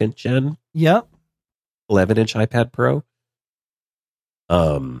second gen. Yep. 11-inch iPad Pro.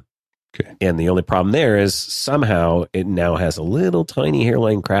 Okay. And the only problem there is somehow it now has a little tiny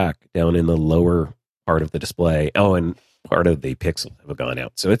hairline crack down in the lower part of the display. Oh, and part of the pixels have gone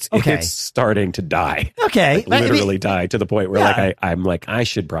out. So it's starting to die. Okay. Literally die to the point where I'm like, I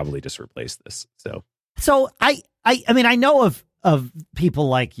should probably just replace this. So I mean, I know of people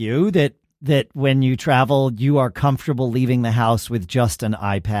like you that when you travel, you are comfortable leaving the house with just an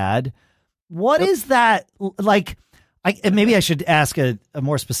iPad. What is that like? Maybe I should ask a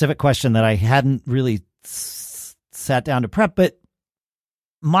more specific question that I hadn't really sat down to prep, but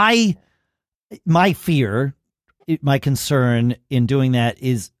my fear, my concern in doing that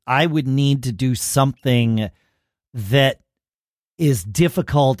is I would need to do something that is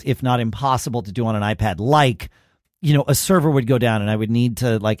difficult, if not impossible, to do on an iPad. Like, a server would go down and I would need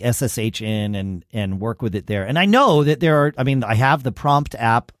to like SSH in and work with it there. And I know that I have the prompt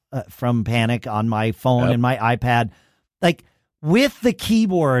app from Panic on my phone and my iPad. Like with the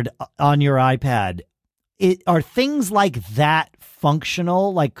keyboard on your iPad, are things like that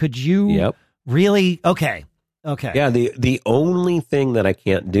functional? Like, could you really? Okay. Yeah. The only thing that I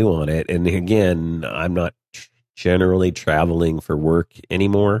can't do on it, and again, I'm not generally traveling for work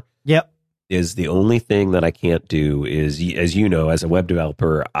anymore. Yep. is the only thing that I can't do is, as you know, as a web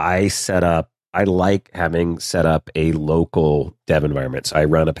developer, I like having set up a local dev environment. So I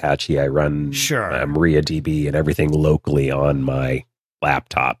run Apache, I run MariaDB and everything locally on my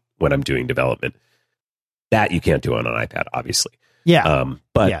laptop when I'm doing development. That you can't do on an iPad, obviously. Yeah.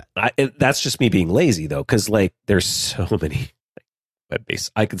 That's just me being lazy, though, because like there's so many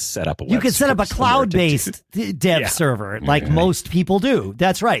web-based. I could set up a You could set up a cloud-based dev server like most people do.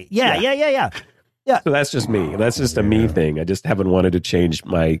 That's right. Yeah. So that's just me. That's just a me thing. I just haven't wanted to change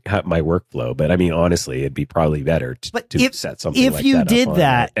my workflow. But I mean, honestly, it'd be probably better to set something like that. If you did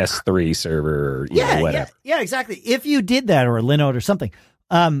that, S3 server, or whatever. Yeah, exactly. If you did that, or a Linode or something,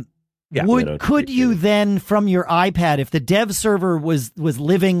 could you then from your iPad, if the dev server was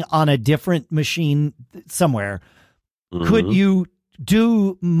living on a different machine somewhere, could you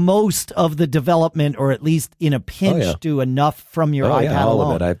do most of the development, or at least in a pinch do enough from your iPad all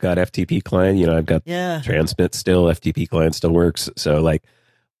alone? of it. I've got FTP client, I've got Transmit still, FTP client still works. So like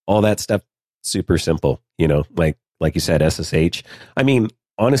all that stuff, super simple, like you said, SSH. I mean,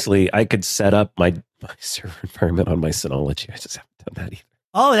 honestly, I could set up my server environment on my Synology. I just haven't done that either.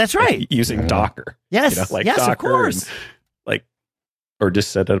 Oh, that's right. Using Docker. Yes. Yes, Docker, of course. Or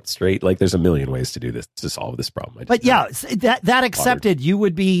just set it up straight. Like there's a million ways to do this, to solve this problem. But that accepted, you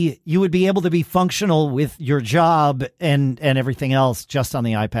would be able to be functional with your job and everything else just on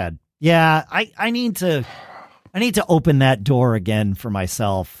the iPad. Yeah, I need to open that door again for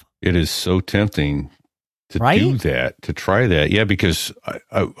myself. It is so tempting to do that, to try that. Yeah, because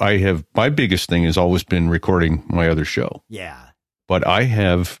I have, my biggest thing has always been recording my other show. Yeah. But I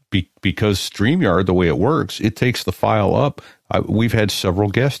have, because StreamYard, the way it works, it takes the file up. We've had several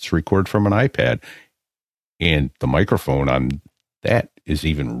guests record from an iPad, and the microphone on that is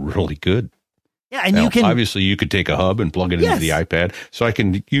even really good. Yeah, and now, obviously you could take a hub and plug it into the iPad, so I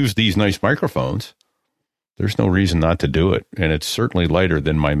can use these nice microphones. There's no reason not to do it, and it's certainly lighter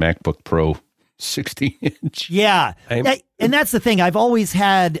than my MacBook Pro 60-inch. Yeah, and that's the thing. I've always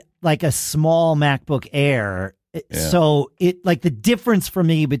had like a small MacBook Air. So the difference for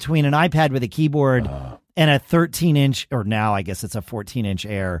me between an iPad with a keyboard and a 13-inch, or now I guess it's a 14-inch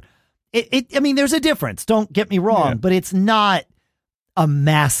Air. I mean, there's a difference. Don't get me wrong, but it's not a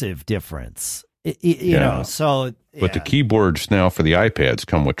massive difference. You know, so. But the keyboards now for the iPads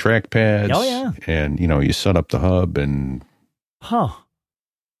come with trackpads. Oh yeah, and you set up the hub and.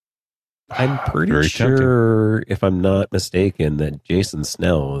 I'm pretty sure, if I'm not mistaken, that Jason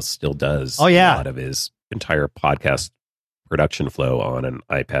Snell still does a lot of his entire podcast production flow on an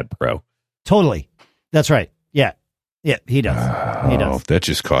iPad Pro. Totally. That's right. Yeah, he does. He does. That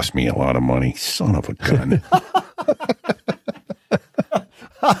just cost me a lot of money. Son of a gun.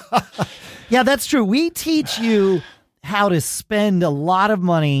 Yeah, that's true. We teach you how to spend a lot of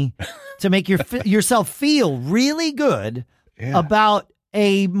money to make yourself feel really good about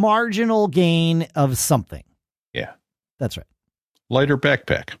a marginal gain of something. Yeah. That's right. Lighter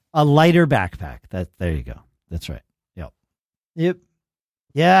backpack. A lighter backpack. There you go. That's right. Yep.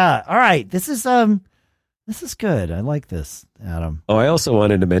 Yeah. All right. This is good. I like this, Adam. Oh, I also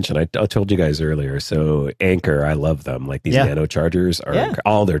wanted to mention, I told you guys earlier, so Anchor, I love them. Like these nano chargers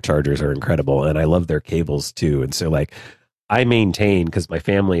all their chargers are incredible, and I love their cables too. And so like I maintain, because my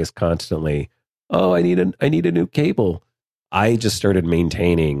family is constantly, I need a new cable. I just started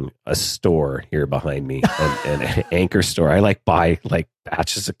maintaining a store here behind me, an Anchor store. I buy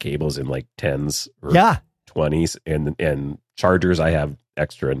batches of cables in 10s or 20s, and chargers. I have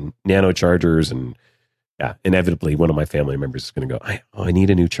extra nano chargers, and inevitably one of my family members is going to go, I need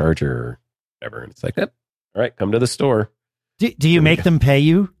a new charger or whatever. And it's like, all right, come to the store. Do you make them pay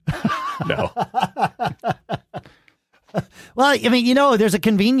you? No. Well, I mean, there's a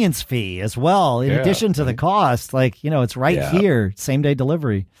convenience fee as well, in addition to the cost. It's right here, same day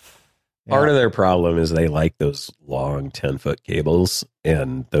delivery. Part of their problem is they like those long 10-foot cables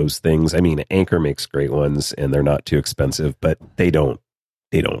and those things. I mean, Anchor makes great ones, and they're not too expensive, but they don't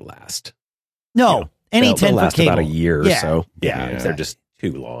last. No, any 10-foot last cable. About a year or so. Yeah, exactly. They're just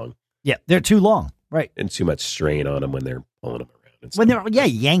too long. Yeah, they're too long, right? And too much strain on them when they're pulling them around. When they're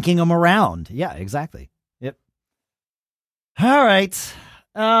yanking them around. Yeah, exactly. Yep. All right.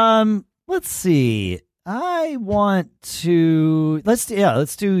 Let's see. I want to let's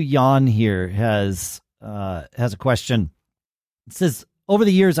do Jan here has a question. It says, over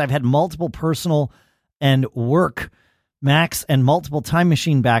the years I've had multiple personal and work Macs and multiple Time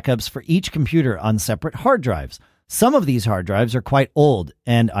Machine backups for each computer on separate hard drives. Some of these hard drives are quite old,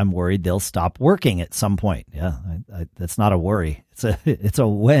 and I'm worried they'll stop working at some point. Yeah, that's not a worry. It's a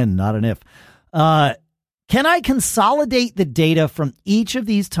when, not an if. Can I consolidate the data from each of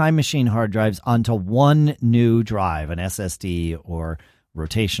these Time Machine hard drives onto one new drive, an SSD or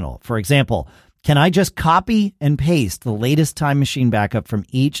rotational? For example, can I just copy and paste the latest Time Machine backup from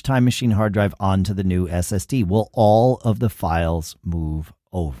each Time Machine hard drive onto the new SSD? Will all of the files move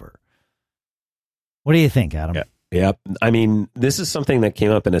over? What do you think, Adam? Yeah. Yep. I mean, this is something that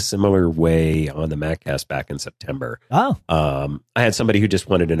came up in a similar way on the MacCast back in September. Oh. I had somebody who just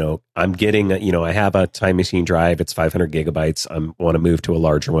wanted to know, I'm getting, I have a Time Machine drive. It's 500 gigabytes. I want to move to a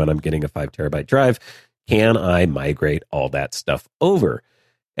larger one. I'm getting a 5 terabyte drive. Can I migrate all that stuff over?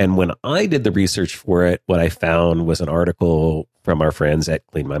 And when I did the research for it, what I found was an article from our friends at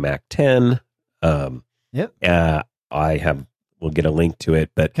Clean My Mac 10. We'll get a link to it,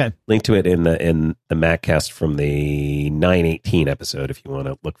 but link to it in the MacCast from the 918 episode. If you want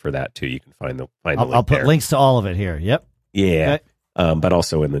to look for that too, you can find the link. I'll put links to all of it here. Yep. Yeah. Okay. But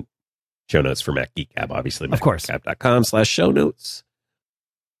also in the show notes for Mac Geek Gab, obviously. Of course. MacGeekGab.com/show notes.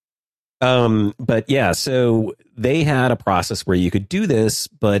 But yeah, so they had a process where you could do this,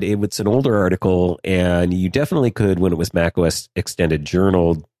 but it's an older article, and you definitely could when it was macOS Extended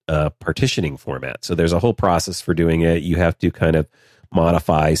Journal partitioning format. So there's a whole process for doing it. You have to kind of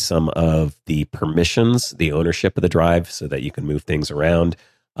modify some of the permissions, the ownership of the drive, so that you can move things around.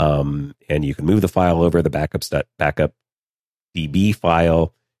 And you can move the file over the backup DB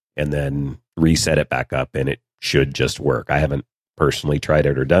file and then reset it back up, and it should just work. I haven't personally tried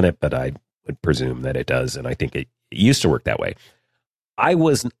it or done it, but I would presume that it does, and I think it used to work that way. I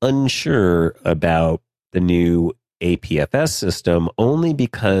was unsure about the new APFS system only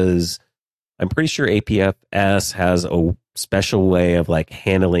because I'm pretty sure APFS has a special way of like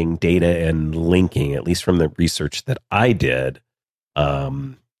handling data and linking, at least from the research that I did.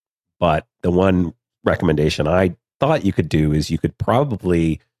 But the one recommendation I thought you could do is you could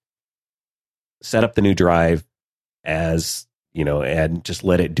probably set up the new drive as, and just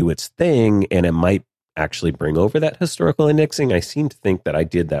let it do its thing, and it might actually bring over that historical indexing. I seem to think that I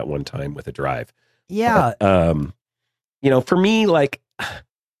did that one time with a drive. Yeah. But, for me, like,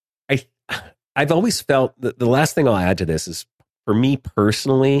 I've always felt that the last thing I'll add to this is, for me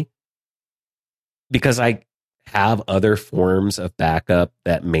personally, because I have other forms of backup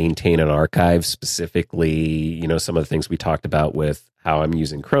that maintain an archive, specifically, some of the things we talked about with how I'm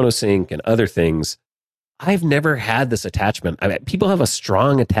using ChronoSync and other things. I've never had this attachment. I mean, people have a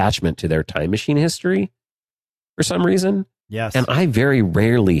strong attachment to their Time Machine history for some reason. Yes. And I very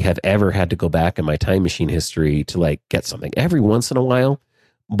rarely have ever had to go back in my Time Machine history to like get something. Every once in a while.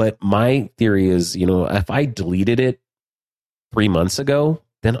 But my theory is, if I deleted it 3 months ago,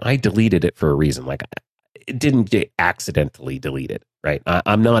 then I deleted it for a reason. Like, it didn't get accidentally deleted, right?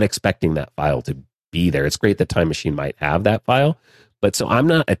 I'm not expecting that file to be there. It's great that Time Machine might have that file, but so I'm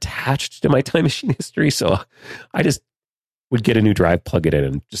not attached to my Time Machine history. So I just would get a new drive, plug it in,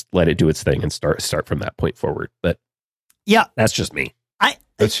 and just let it do its thing and start from that point forward. But yeah, that's just me.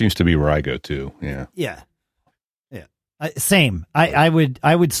 That seems to be where I go too. Yeah. Yeah. Same. I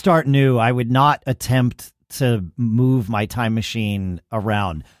would start new. I would not attempt to move my Time Machine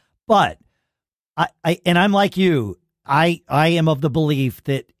around. But I'm like you. I am of the belief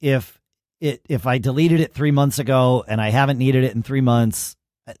that if I deleted it 3 months ago and I haven't needed it in 3 months,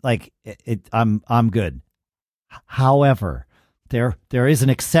 I'm good. However, there is an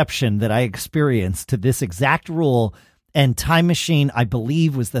exception that I experienced to this exact rule, and Time Machine, I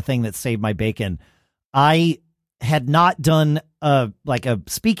believe, was the thing that saved my bacon. I had not done a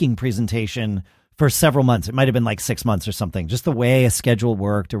speaking presentation for several months. It might have been like 6 months or something, just the way a schedule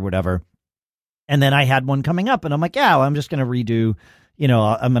worked or whatever. And then I had one coming up, and I'm like, yeah, well, I'm just going to redo,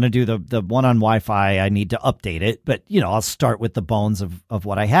 I'm going to do the one on Wi-Fi. I need to update it, but I'll start with the bones of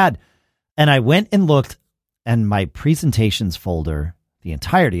what I had. And I went and looked, and my presentations folder, the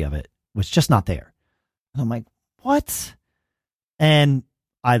entirety of it, was just not there. And I'm like, what? And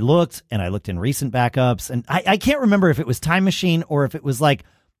I looked in recent backups, and I can't remember if it was Time Machine or if it was like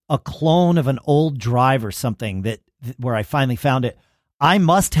a clone of an old drive or something where I finally found it. I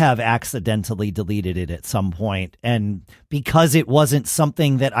must have accidentally deleted it at some point, and because it wasn't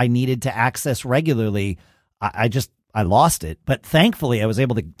something that I needed to access regularly, I lost it. But thankfully, I was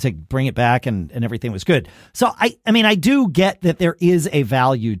able to bring it back, and everything was good. So I do get that there is a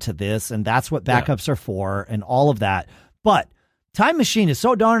value to this, and that's what backups are for, and all of that. But Time Machine is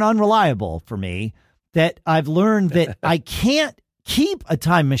so darn unreliable for me that I've learned that I can't keep a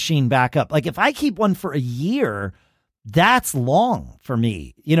Time Machine backup. Like, if I keep one for a year, that's long for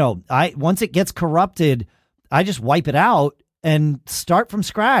me. Once it gets corrupted, I just wipe it out and start from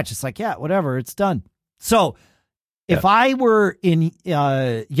scratch. It's like, yeah, whatever, it's done. So if I were in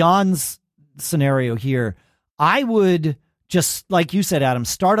Jan's scenario here, I would just, like you said, Adam,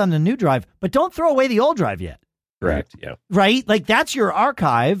 start on the new drive, but don't throw away the old drive yet. Correct. Yeah. Right? Like that's your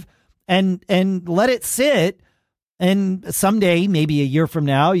archive, and let it sit. And someday, maybe a year from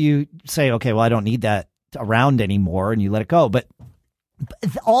now, you say, okay, well, I don't need that around anymore, and you let it go. But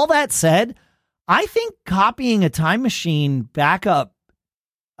all that said, I think copying a Time Machine backup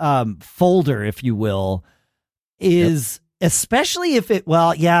folder, if you will, is especially if it,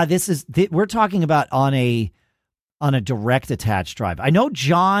 well, yeah, we're talking about on a direct attached drive. I know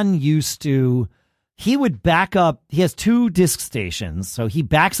John he would back up, he has 2 disk stations. So he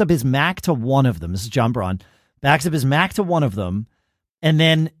backs up his Mac to one of them. This is John Braun, backs up his Mac to one of them, and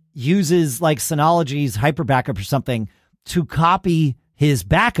then uses like Synology's hyper backup or something to copy his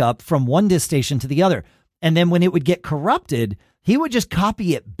backup from one disk station to the other. And then when it would get corrupted, he would just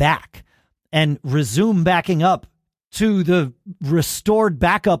copy it back and resume backing up to the restored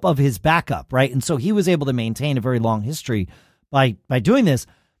backup of his backup, right? And so he was able to maintain a very long history by doing this.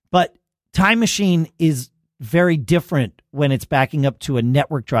 But Time Machine is very different when it's backing up to a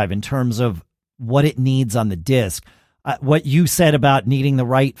network drive in terms of what it needs on the disk. What you said about needing the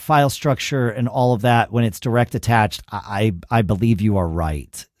right file structure and all of that when it's direct attached, I believe you are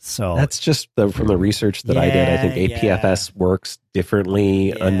right. So that's just from the research that I did. I think APFS works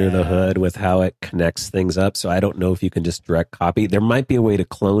differently under the hood with how it connects things up. So I don't know if you can just direct copy. There might be a way to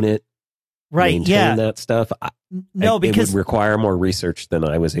clone it, right? Maintain that stuff. Because it would require more research than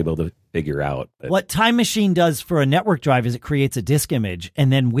I was able to figure out. But what Time Machine does for a network drive is it creates a disk image,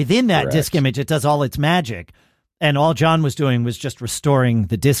 and then within that disk image, it does all its magic. And all John was doing was just restoring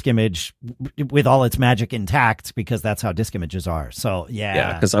the disk image with all its magic intact, because that's how disk images are. So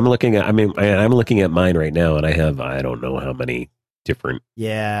yeah, because I'm looking at mine right now, and I have, I don't know how many different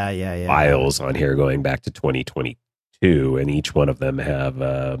files on here going back to 2022, and each one of them have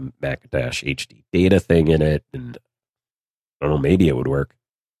a Macintosh HD data thing in it, and I don't know, maybe it would work.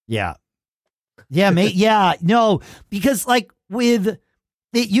 No, because like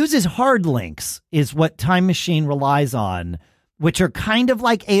it uses hard links is what Time Machine relies on, which are kind of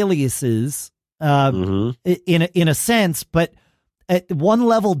like aliases in a sense, but at one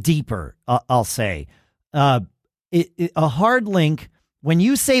level deeper, I'll say. A hard link, when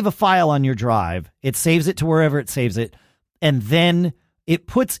you save a file on your drive, it saves it to wherever it saves it, and then it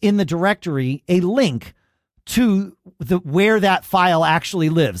puts in the directory a link to where that file actually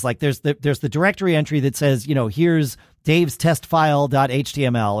lives. Like there's the directory entry that says, here's Dave's test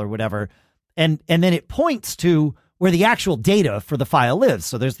file.html or whatever. And then it points to where the actual data for the file lives.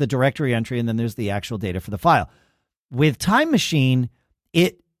 So there's the directory entry, and then there's the actual data for the file. With Time Machine,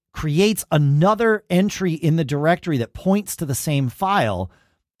 it creates another entry in the directory that points to the same file.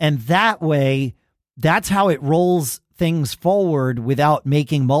 And that way, that's how it rolls things forward without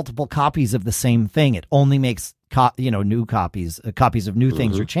making multiple copies of the same thing. It only makes new copies of new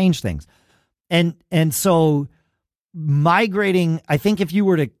things or change things. And so migrating, I think if you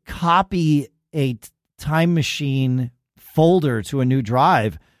were to copy a Time Machine folder to a new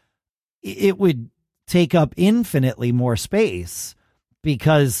drive, it would take up infinitely more space,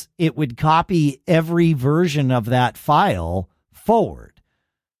 because it would copy every version of that file forward.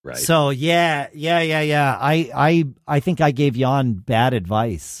 Right. So yeah. I think I gave Jan bad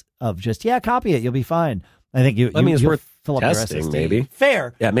advice of just copy it. You'll be fine. I think it's worth fill up testing, your SSD. maybe.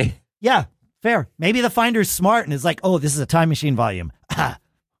 Fair. Yeah, maybe. Yeah, fair. Maybe the finder's smart and is like, oh, this is a Time Machine volume.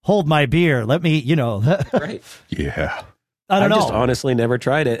 Hold my beer. Let me, Right. Yeah. I don't know. just honestly never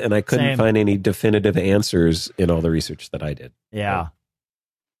tried it, and I couldn't find any definitive answers in all the research that I did. Yeah.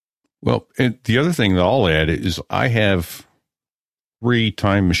 Well, and the other thing that I'll add is I have 3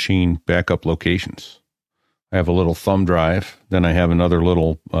 Time Machine backup locations. I have a little thumb drive. Then I have another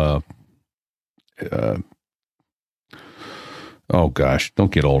little, oh gosh,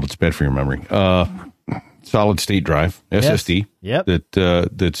 don't get old. It's bad for your memory. Solid state drive, SSD. Yep.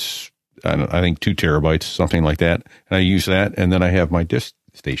 That's, I think 2 terabytes, something like that. And I use that. And then I have my disk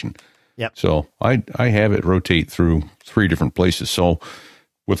station. Yep. So I have it rotate through 3 different places. So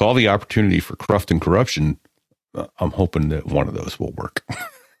with all the opportunity for cruft and corruption, I'm hoping that one of those will work.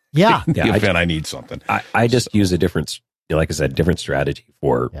 Yeah. In the event I need something. I just use a different, like I said, different strategy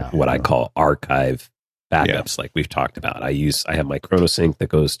for what I call archive backups, like we've talked about. I have my ChronoSync that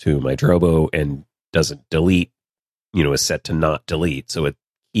goes to my Drobo and doesn't delete, is set to not delete. So it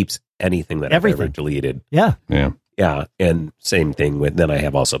keeps anything that I've ever deleted. Yeah. Yeah. Yeah. And same thing then I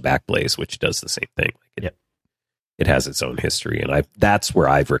have also Backblaze, which does the same thing. It has its own history. And that's where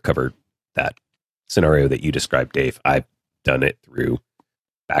I've recovered that scenario that you described, Dave. I've done it through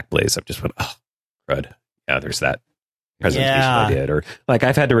Backblaze. I've just went, oh, crud. Yeah, there's that presentation I did, or like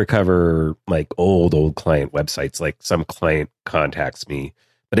I've had to recover like old client websites. Like some client contacts me,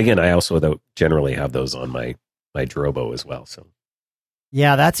 but again, I also though generally have those on my Drobo as well. So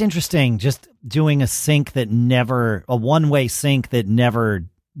yeah, that's interesting. Just doing a one-way sync that never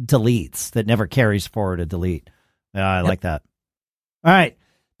deletes, that never carries forward a delete. Yeah, I like that. All right,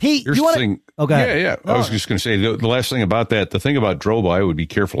 Pete, Here's you want to? Oh, go ahead. Yeah. I was just going to say the last thing about that. The thing about Drobo I would be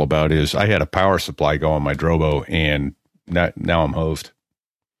careful about is I had a power supply go on my Drobo, and now I'm hosed.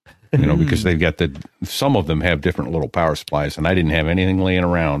 Because they've got some of them have different little power supplies, and I didn't have anything laying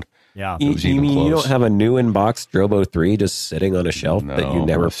around. Yeah, you mean close. You don't have a new in-box Drobo 3 just sitting on a shelf that you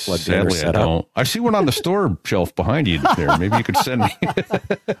never plugged in or set up? I see one on the store shelf behind you there. Maybe you could send me.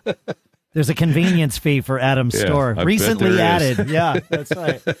 There's a convenience fee for Adam's store. Recently added. Yeah, that's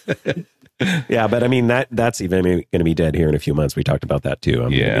right. Yeah, but I mean, that's even going to be dead here in a few months. We talked about that too.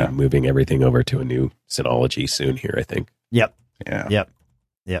 I'm going to be moving everything over to a new Synology soon here, I think. Yep. Yeah.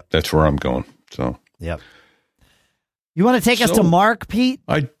 Yep. That's where I'm going. So. Yep. You want to take us to Mark, Pete?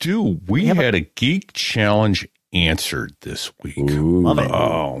 I do. We had a Geek Challenge answered this week. Ooh. Love it.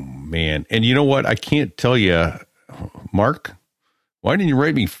 Oh, man. And you know what? I can't tell you, Mark, why didn't you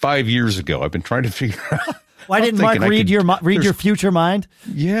write me 5 years ago? I've been trying to figure out. Why didn't Mark read your future mind?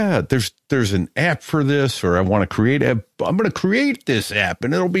 Yeah, there's an app for this, or I want to create I'm going to create this app,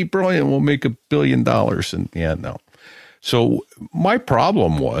 and it'll be brilliant. We'll make $1 billion. And no. So my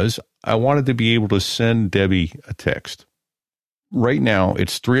problem was I wanted to be able to send Debbie a text. Right now,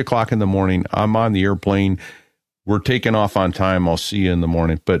 it's 3:00 in the morning. I'm on the airplane. We're taking off on time. I'll see you in the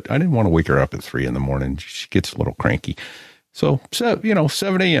morning. But I didn't want to wake her up at 3 in the morning. She gets a little cranky. So, 7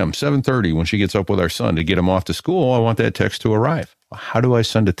 a.m., 7:30, when she gets up with our son to get him off to school, I want that text to arrive. How do I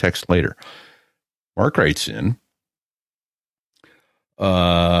send a text later? Mark writes in,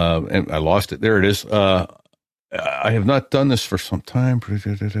 and I lost it. There it is. I have not done this for some time.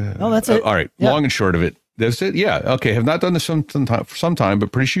 Oh, that's it. All right. Yeah. Long and short of it. That's it. Yeah. Okay. Have not done this for some time,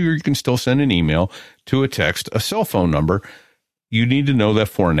 but pretty sure you can still send an email to a text, a cell phone number. You need to know that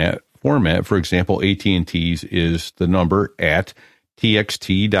format. For example, AT&T's is the number at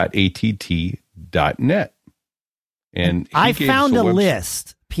txt.att.net. And I found a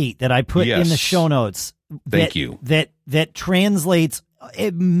list, Pete, that I put in the show notes. Thank you. That translates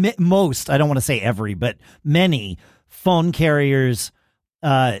most, I don't want to say every, but many phone carriers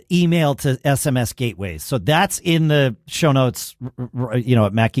email to SMS gateways. So that's in the show notes, at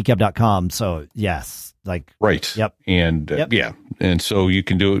macgeekup.com. So yes, right. Yep. And yeah. And so you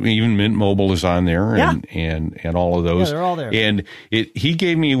can do it. Even Mint Mobile is on there and all of those. Yeah, they're all there. And he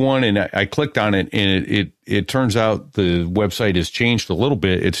gave me one and I clicked on it and it turns out the website has changed a little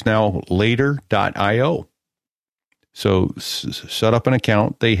bit. It's now later.io. So set up an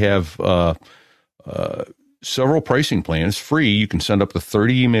account. They have several pricing plans. Free, you can send up to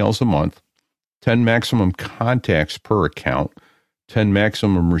 30 emails a month, 10 maximum contacts per account, 10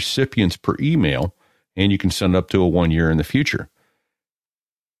 maximum recipients per email, and you can send up to a 1 year in the future.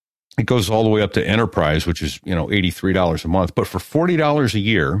 It goes all the way up to enterprise, which is, $83 a month. But for $40 a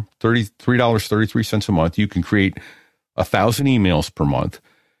year, $33.33 a month, you can create 1,000 emails per month,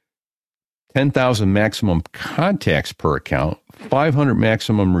 10,000 maximum contacts per account, 500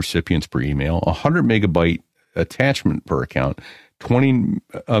 maximum recipients per email, 100 megabyte attachment per account, account.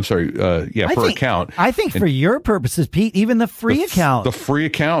 I think for your purposes, Pete, even the free account. The free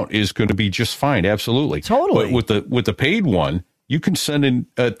account is going to be just fine. Absolutely. Totally. But with the paid one, you can send in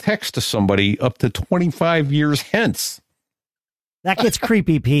a text to somebody up to 25 years hence. That gets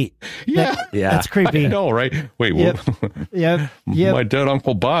creepy, Pete. Yeah. That's creepy. I know, right? Wait, yep. My dead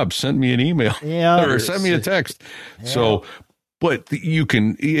Uncle Bob sent me an email or sent me a text. Yeah. So, but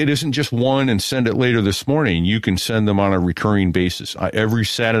it isn't just one and send it later this morning. You can send them on a recurring basis. Every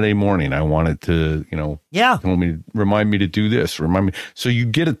Saturday morning, I want it to, remind me to do this, remind me. So you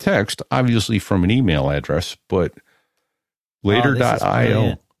get a text, obviously from an email address, but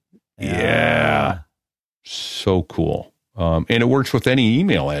later.io. Yeah. So cool. And it works with any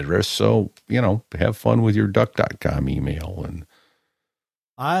email address. So, have fun with your duck.com email. And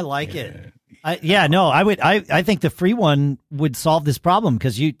I like it. I think the free one would solve this problem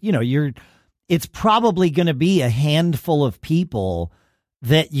because it's probably going to be a handful of people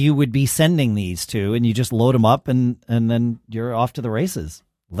that you would be sending these to, and you just load them up and then you're off to the races.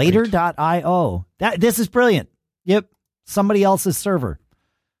 Later.io. This is brilliant. Yep. Somebody else's server.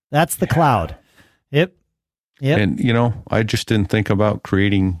 That's the cloud. Yep. And, I just didn't think about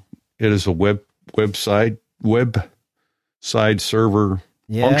creating it as a web side server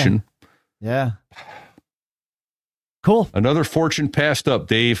function. Yeah. Cool. Another fortune passed up,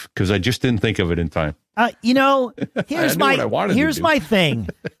 Dave, because I just didn't think of it in time. Here's my thing.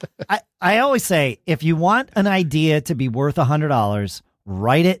 I always say, if you want an idea to be worth $100,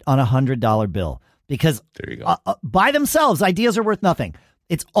 write it on $100 bill, because there you go. By themselves, ideas are worth nothing.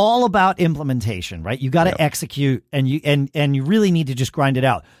 It's all about implementation, right? You got to execute, and you really need to just grind it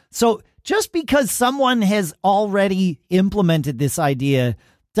out. So just because someone has already implemented this idea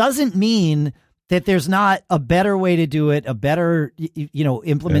doesn't mean that there's not a better way to do it, a better,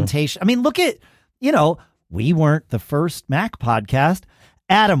 implementation. I mean, look at, we weren't the first Mac podcast.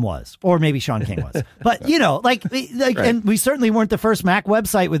 Adam was, or maybe Sean King was, but right. And we certainly weren't the first Mac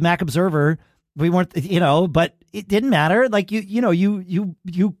website with Mac Observer. We weren't, but it didn't matter. Like you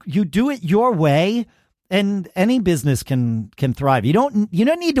do it your way, and any business can thrive. You don't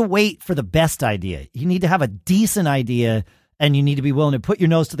need to wait for the best idea. You need to have a decent idea, and you need to be willing to put your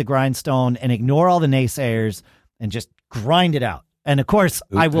nose to the grindstone and ignore all the naysayers and just grind it out. And of course,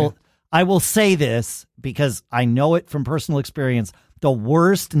 okay. I will say this because I know it from personal experience. The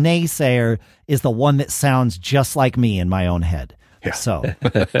worst naysayer is the one that sounds just like me in my own head. Yeah. So,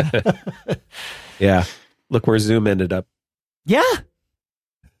 yeah. Look where Zoom ended up. Yeah.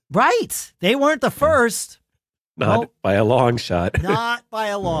 Right. They weren't the first. Not by a long shot. Not by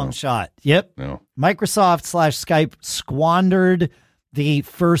a long shot. Yep. No. Microsoft/Skype squandered the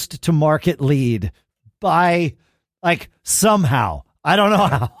first to market lead by somehow. I don't know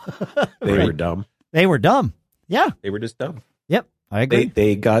how. They were dumb. They were dumb. Yeah. They were just dumb. Yep. I agree.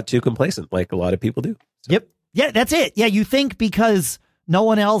 They got too complacent, like a lot of people do. So. Yep. Yeah, that's it. Yeah, you think because no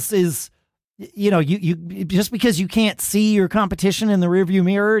one else is, you just because you can't see your competition in the rearview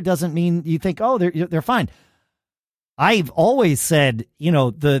mirror doesn't mean you think, oh, they're fine. I've always said,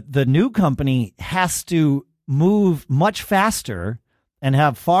 the new company has to move much faster and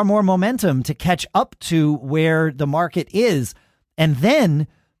have far more momentum to catch up to where the market is. And then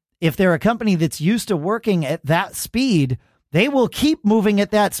if they're a company that's used to working at that speed, they will keep moving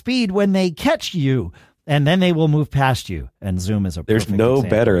at that speed when they catch you. And then they will move past you. And Zoom is There's no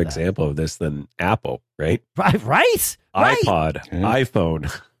better example of this than Apple, right? Right. iPod,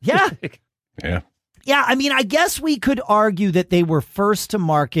 iPhone. Yeah. Yeah. Yeah. I mean, I guess we could argue that they were first to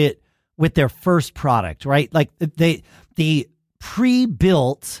market with their first product, right? Like the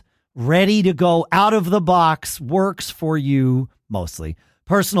pre-built, ready to go out of the box, works for you mostly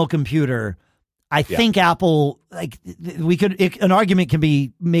personal computer. I think Apple, an argument can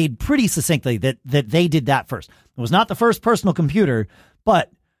be made pretty succinctly that they did that first. It was not the first personal computer,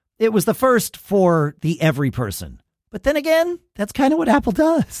 but it was the first for the every person. But then again, that's kind of what Apple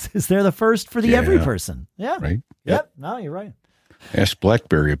does, is they're the first for the every person. Yeah. Right. Yep. No, you're right. Ask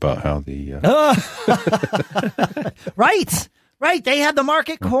BlackBerry about how the... Right. They had the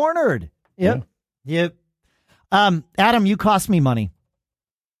market cornered. Yep. Yeah. Yep. Adam, you cost me money.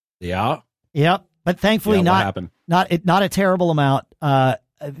 Yeah. Yep, but thankfully not a terrible amount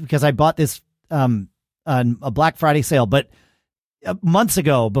because I bought this on a Black Friday sale. But months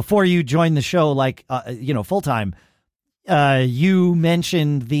ago, before you joined the show, full time, you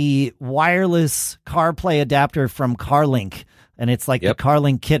mentioned the wireless CarPlay adapter from CarLink, and it's like the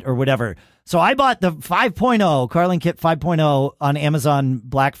CarLink kit or whatever. So I bought the 5.0 CarLink kit 5.0 on Amazon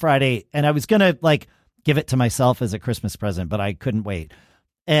Black Friday, and I was gonna give it to myself as a Christmas present, but I couldn't wait.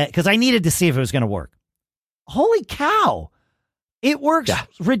 Because I needed to see if it was going to work. Holy cow. It works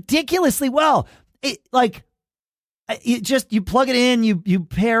ridiculously well. You plug it in, you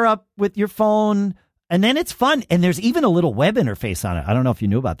pair up with your phone, and then it's fun. And there's even a little web interface on it. I don't know if you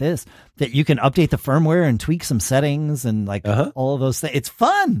knew about this, that you can update the firmware and tweak some settings and all of those things. It's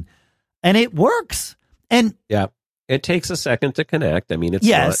fun and it works. And it takes a second to connect. I mean, it's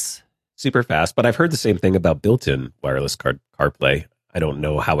not super fast, but I've heard the same thing about built-in wireless CarPlay. I don't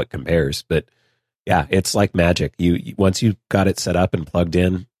know how it compares, but it's like magic. You once you got it set up and plugged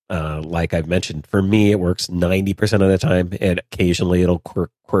in, like I've mentioned, for me, it works 90% of the time, and occasionally it'll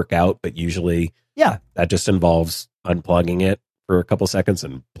quirk out, but usually that just involves unplugging it for a couple seconds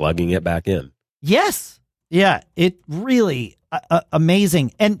and plugging it back in. Yes. Yeah. It really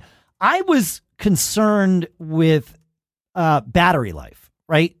amazing. And I was concerned with battery life,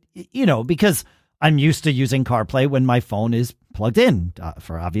 right? Because I'm used to using CarPlay when my phone is plugged in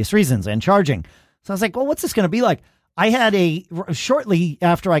for obvious reasons and charging. So I was like, well, what's this going to be like? I had shortly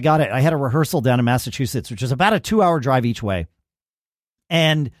after I got it, I had a rehearsal down in Massachusetts, which is about a 2-hour drive each way.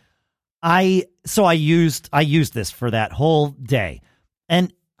 And I used this for that whole day.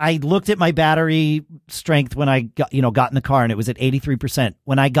 And I looked at my battery strength when I got in the car, and it was at 83%.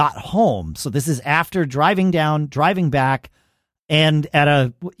 When I got home, so this is after driving down, driving back, And at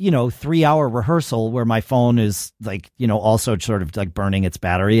a, 3-hour rehearsal where my phone is like, also sort of like burning its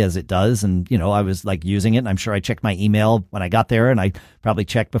battery as it does. And, I was like using it, and I'm sure I checked my email when I got there, and I probably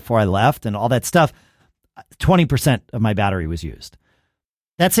checked before I left and all that stuff. 20% of my battery was used.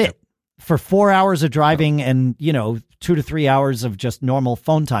 That's it for 4 hours of driving and, 2 to 3 hours of just normal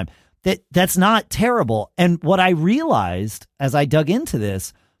phone time. That's not terrible. And what I realized as I dug into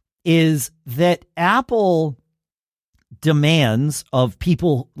this is that Apple demands of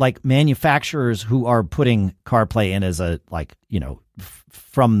people like manufacturers who are putting CarPlay in as a, like,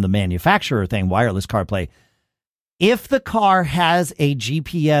 from the manufacturer thing, wireless CarPlay. If the car has a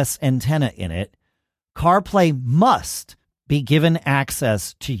GPS antenna in it, CarPlay must be given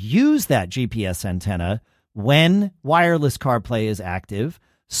access to use that GPS antenna when wireless CarPlay is active,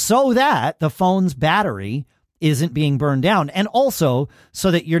 so that the phone's battery isn't being burned down. And also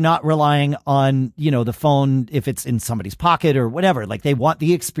so that you're not relying on, the phone if it's in somebody's pocket or whatever. Like, they want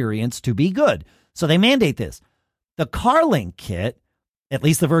the experience to be good. So they mandate this. The CarLink kit, at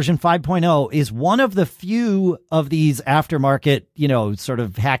least the version 5.0, is one of the few of these aftermarket, sort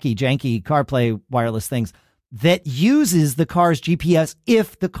of hacky janky CarPlay wireless things that uses the car's GPS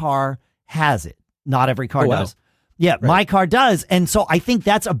if the car has it. Not every car does. Yeah, right. My car does. And so I think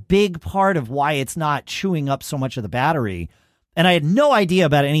that's a big part of why it's not chewing up so much of the battery. And I had no idea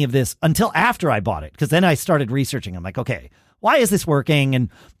about any of this until after I bought it, because then I started researching. I'm like, okay, why is this working? And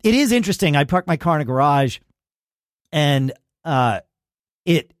it is interesting. I parked my car in a garage, and I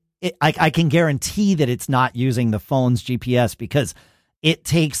can guarantee that it's not using the phone's GPS, because it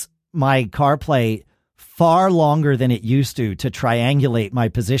takes my CarPlay far longer than it used to triangulate my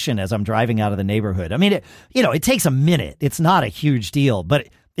position as I'm driving out of the neighborhood. I mean, it takes a minute. It's not a huge deal, but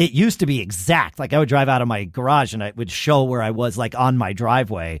it used to be exact. Like, I would drive out of my garage and it would show where I was, like, on my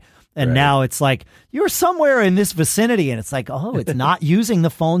driveway. And now it's like, you're somewhere in this vicinity. And it's like, oh, it's not using the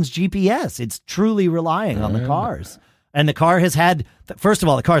phone's GPS. It's truly relying on the cars. And the car has had, first of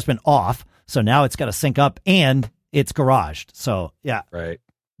all, the car's been off. So now it's got to sync up, and it's garaged. So, yeah. Right.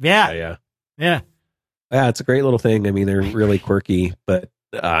 Yeah. Yeah, it's a great little thing. I mean, they're really quirky, but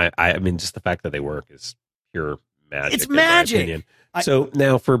I mean, just the fact that they work is pure magic. It's magic. In my opinion. So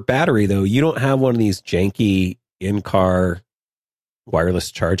now for battery, though, you don't have one of these janky in-car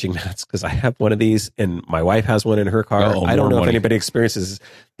wireless charging mats, because I have one of these, and my wife has one in her car. I don't know if anybody experiences.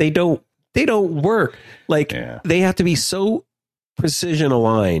 They don't work. Like, they have to be so precision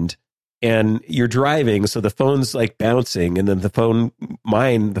aligned. And you're driving, so the phone's like bouncing, and then the phone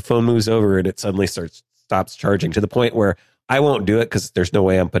moves over, and it suddenly stops charging, to the point where I won't do it because there's no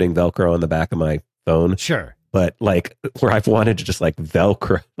way I'm putting Velcro on the back of my phone. Sure. But like, where I've wanted to just like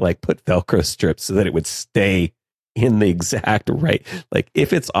Velcro, like put Velcro strips so that it would stay in the exact right. Like,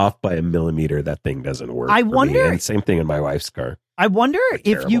 if it's off by a millimeter, that thing doesn't work. I wonder. And same thing in my wife's car. I wonder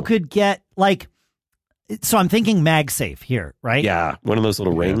if you could get, like, so I'm thinking MagSafe here, right? Yeah, one of those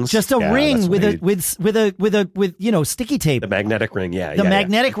little rings. Just a ring with sticky tape. The magnetic ring, The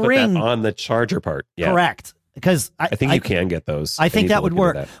magnetic ring on the charger part. Yeah. Correct. Because I think you can get those. I think that would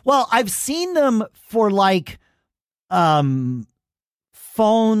work. Well, I've seen them for like phone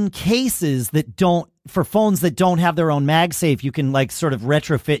cases for phones that don't have their own MagSafe. You can like sort of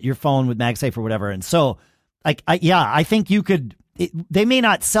retrofit your phone with MagSafe or whatever. And so, like, I think you could. They may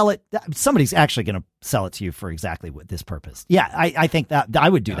not sell it. Somebody's actually going to sell it to you for exactly this purpose. Yeah, I think that I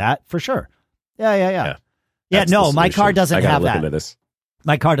would do that for sure. Yeah. No, my car doesn't have that.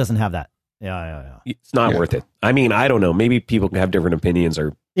 My car doesn't have that. Yeah. It's not worth it. I mean, I don't know. Maybe people can have different opinions,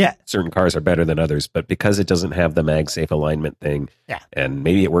 or certain cars are better than others. But because it doesn't have the MagSafe alignment thing, and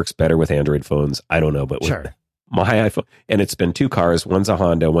maybe it works better with Android phones. I don't know. But with my iPhone, and it's been two cars. One's a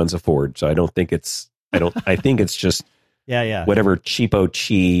Honda, one's a Ford. So I think it's just. Whatever cheapo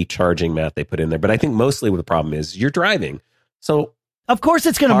chi charging mat they put in there. But I think mostly what the problem is, you're driving. So of course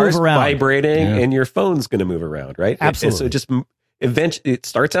it's going to move around. Vibrating, and your phone's going to move around, right? Absolutely. So just eventually it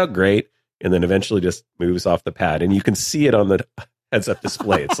starts out great, and then eventually just moves off the pad. And you can see it on the heads-up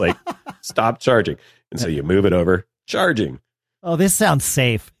display. It's like, stop charging. And so you move it over, charging. Oh, this sounds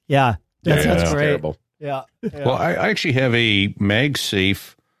safe. Yeah. That sounds great. Terrible. Yeah. Well, I actually have a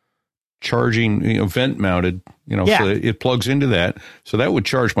MagSafe charging, vent mounted, so it plugs into that. So that would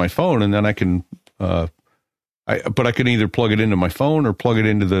charge my phone, and then I can, but I can either plug it into my phone or plug it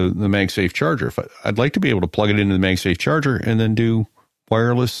into the MagSafe charger. I'd like to be able to plug it into the MagSafe charger and then do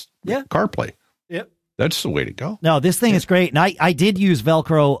wireless CarPlay. Yep. That's the way to go. No, this thing is great. And I did use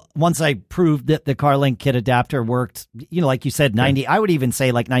Velcro once I proved that the CarLink kit adapter worked, like you said, 90, I would even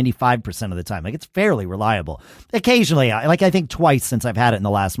say like 95% of the time. Like, it's fairly reliable. Occasionally, I think twice since I've had it in the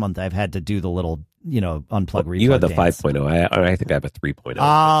last month, I've had to do the little unplug replug. You have the dance. 5.0. I think I have a 3.0.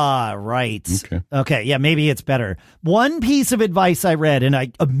 Ah, right. Okay. Yeah, maybe it's better. One piece of advice I read, and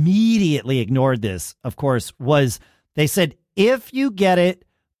I immediately ignored this, of course, was they said, if you get it,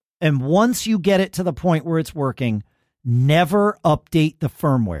 and once you get it to the point where it's working, never update the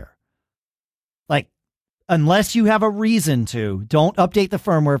firmware. Like, unless you have a reason to, don't update the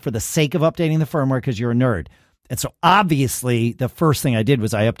firmware for the sake of updating the firmware because you're a nerd. And so obviously the first thing I did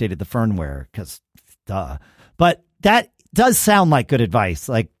was I updated the firmware because duh. But that does sound like good advice.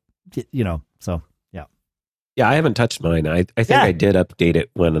 Like, so yeah. Yeah, I haven't touched mine. I think I did update it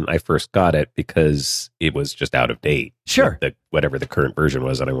when I first got it because it was just out of date. Sure. Whatever the current version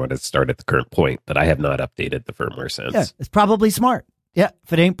was, and I wanted to start at the current point, but I have not updated the firmware since. Yeah, it's probably smart. Yeah,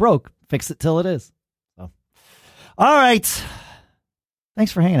 if it ain't broke, fix it till it is. So, all right.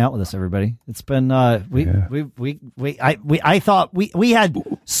 Thanks for hanging out with us, everybody. It's been I thought we had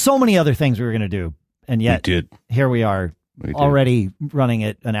so many other things we were going to do, and yet here we are. Already running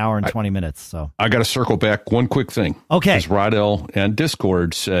it an hour and 20 minutes. So I got to circle back one quick thing. Okay. Because Rodell and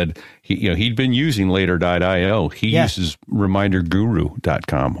Discord said he'd been using later.io. He uses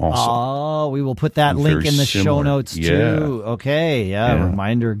reminderguru.com also. Oh, we will put that link in the show notes too. Okay. Yeah.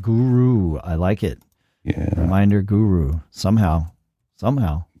 Reminder Guru. I like it. Yeah. Reminder Guru. Somehow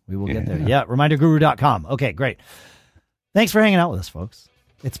we will get there. Yeah. Reminderguru.com. Okay, great. Thanks for hanging out with us, folks.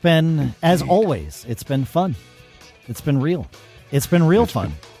 It's been, as always, it's been fun. It's been real. It's been real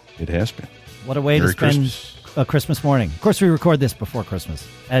fun. It has been. What a way to spend a Christmas morning. Of course, we record this before Christmas,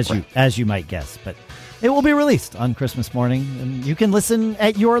 as you might guess, but it will be released on Christmas morning, and you can listen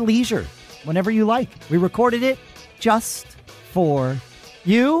at your leisure whenever you like. We recorded it just for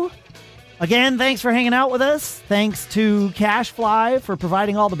you. Again, thanks for hanging out with us. Thanks to CashFly for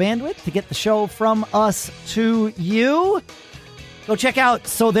providing all the bandwidth to get the show from us to you. Go check out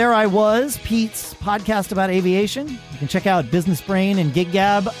So There I Was, Pete's podcast about aviation. You can check out Business Brain and Gig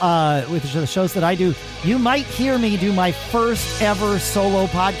Gab, which are the shows that I do. You might hear me do my first ever solo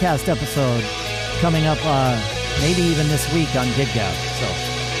podcast episode coming up maybe even this week on Gig Gab. So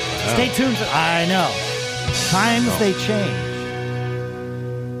stay tuned. I know. Times they change.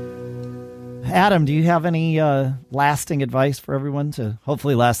 Adam, do you have any lasting advice for everyone to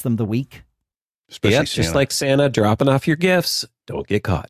hopefully last them the week? Yep, just like Santa dropping off your gifts. Don't get caught.